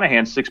Sean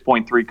Monahan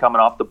 6.3 coming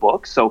off the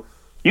books, so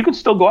you can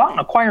still go out and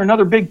acquire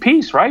another big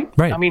piece, right?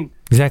 Right. I mean,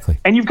 Exactly.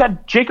 And you've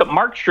got Jacob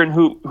Markstrom,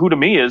 who to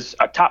me is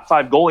a top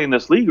 5 goalie in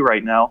this league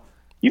right now.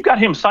 You've got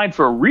him signed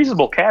for a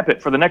reasonable cap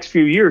hit for the next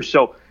few years.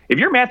 So if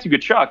you're Matthew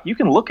Tkachuk, you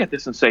can look at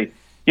this and say,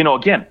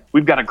 again,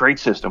 we've got a great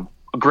system,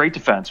 a great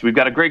defense. We've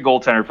got a great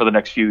goaltender for the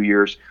next few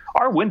years.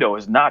 Our window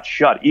is not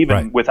shut,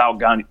 even without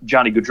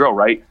Johnny Gaudreau,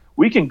 right?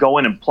 We can go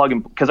in and plug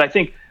him, because I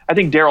think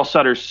Daryl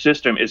Sutter's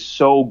system is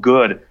so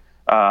good.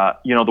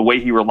 The way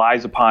he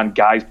relies upon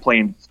guys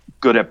playing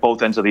good at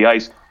both ends of the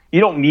ice.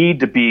 You don't need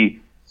to be,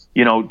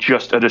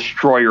 just a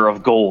destroyer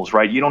of goals,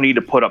 right? You don't need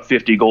to put up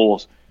 50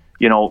 goals,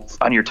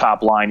 on your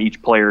top line,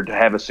 each player, to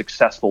have a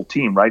successful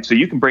team, right? So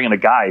you can bring in a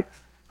guy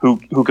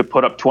who could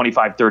put up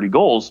 25, 30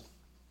 goals.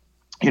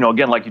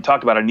 Again, like you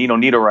talked about, a Nino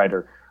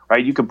Niederreiter,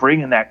 right? You could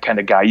bring in that kind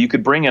of guy. You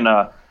could bring in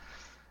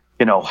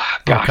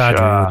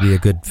Kadri would be a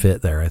good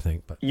fit there, I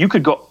think. But you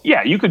could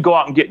go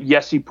out and get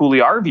Jesse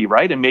Puljujärvi,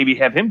 right? And maybe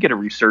have him get a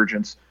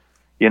resurgence,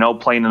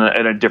 playing in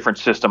a different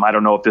system. I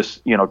don't know if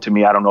this, to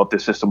me, I don't know if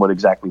this system would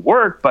exactly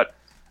work, but,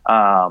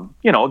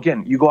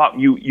 again, you go out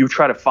and you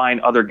try to find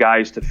other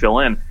guys to fill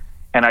in.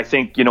 And I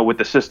think, with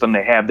the system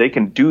they have, they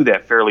can do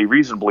that fairly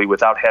reasonably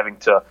without having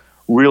to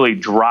really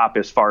drop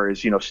as far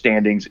as,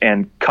 standings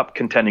and cup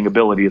contending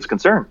ability is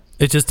concerned.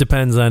 It just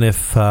depends on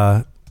if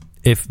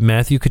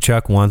Matthew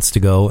Tkachuk wants to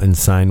go and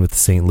sign with the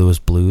St. Louis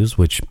Blues,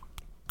 which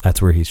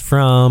that's where he's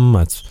from.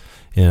 That's,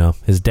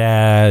 his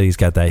dad. He's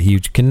got that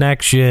huge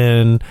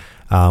connection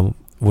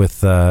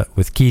with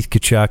Keith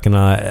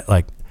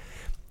Tkachuk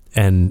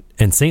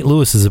and St.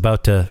 Louis is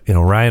about to,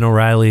 Ryan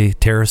O'Reilly,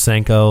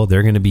 Tarasenko,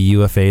 they're going to be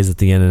UFAs at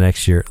the end of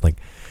next year.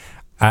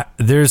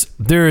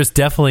 There is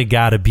definitely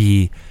got to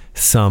be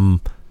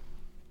some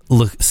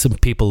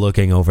people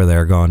looking over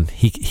there going,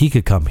 he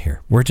could come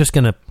here. We're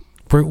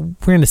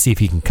going to see if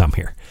he can come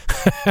here.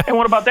 And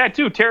what about that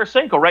too?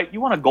 Tarasenko, right?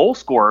 You want a goal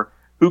scorer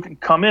who can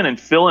come in and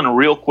fill in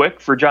real quick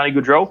for Johnny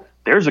Gaudreau.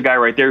 There's a guy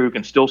right there who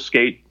can still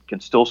skate, can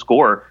still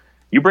score.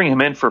 You bring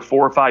him in for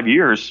 4 or 5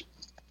 years,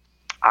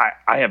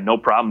 I have no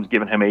problems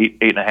giving him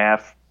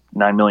 $8.5,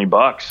 $9 million.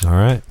 All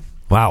right.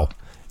 Wow.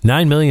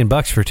 $9 million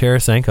for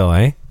Tarasenko,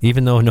 eh?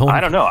 Even though no one,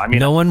 I don't know. I mean,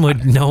 no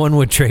one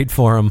would trade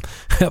for him.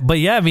 But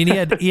yeah, I mean,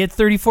 he had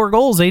 34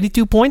 goals,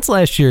 82 points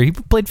last year. He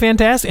played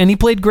fantastic, and he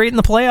played great in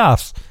the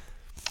playoffs.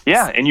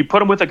 Yeah, and you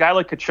put him with a guy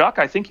like Tkachuk,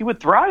 I think he would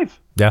thrive.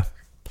 Yeah,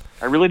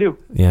 I really do.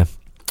 Yeah.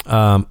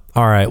 All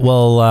right.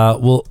 Well,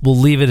 we'll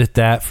leave it at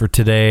that for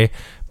today.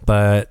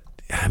 But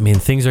I mean,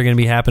 things are going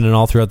to be happening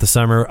all throughout the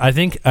summer. I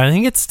think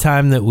it's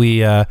time that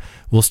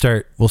we'll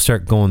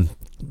start going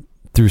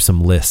through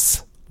some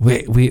lists.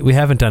 We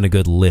haven't done a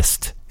good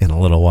list in a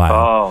little while.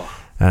 Oh,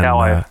 and,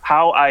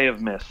 how I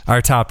have missed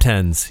our top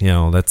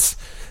 10s.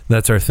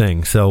 That's our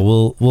thing.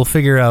 So we'll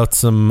figure out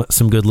some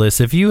good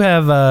lists. If you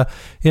have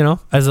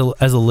as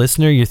a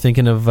listener, you're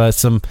thinking of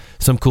some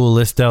cool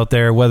lists out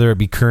there, whether it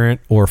be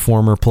current or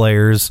former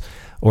players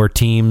or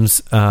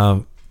teams,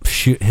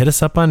 hit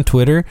us up on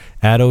Twitter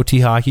at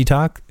OT Hockey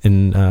Talk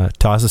and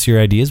toss us your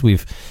ideas.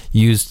 We've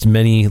used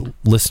many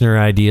listener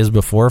ideas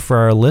before for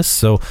our lists,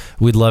 so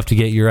we'd love to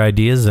get your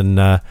ideas, and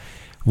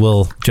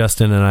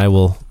Justin and I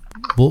will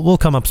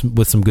come up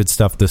with some good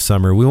stuff this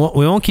summer. We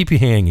won't keep you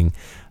hanging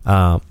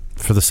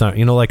for the summer.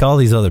 Like all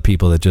these other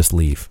people that just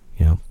leave.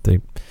 All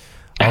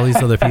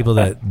these other people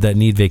that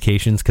need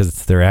vacations because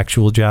it's their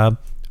actual job.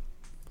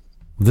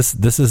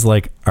 This is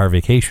like our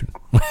vacation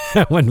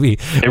when we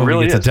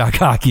get to talk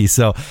hockey.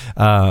 So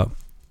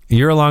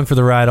you're along for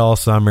the ride all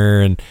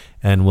summer,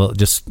 and we'll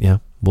just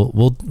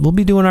we'll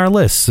be doing our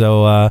list.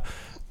 So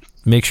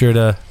make sure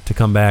to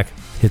come back,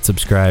 hit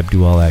subscribe,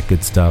 do all that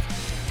good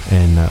stuff,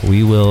 and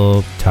we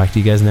will talk to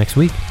you guys next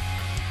week.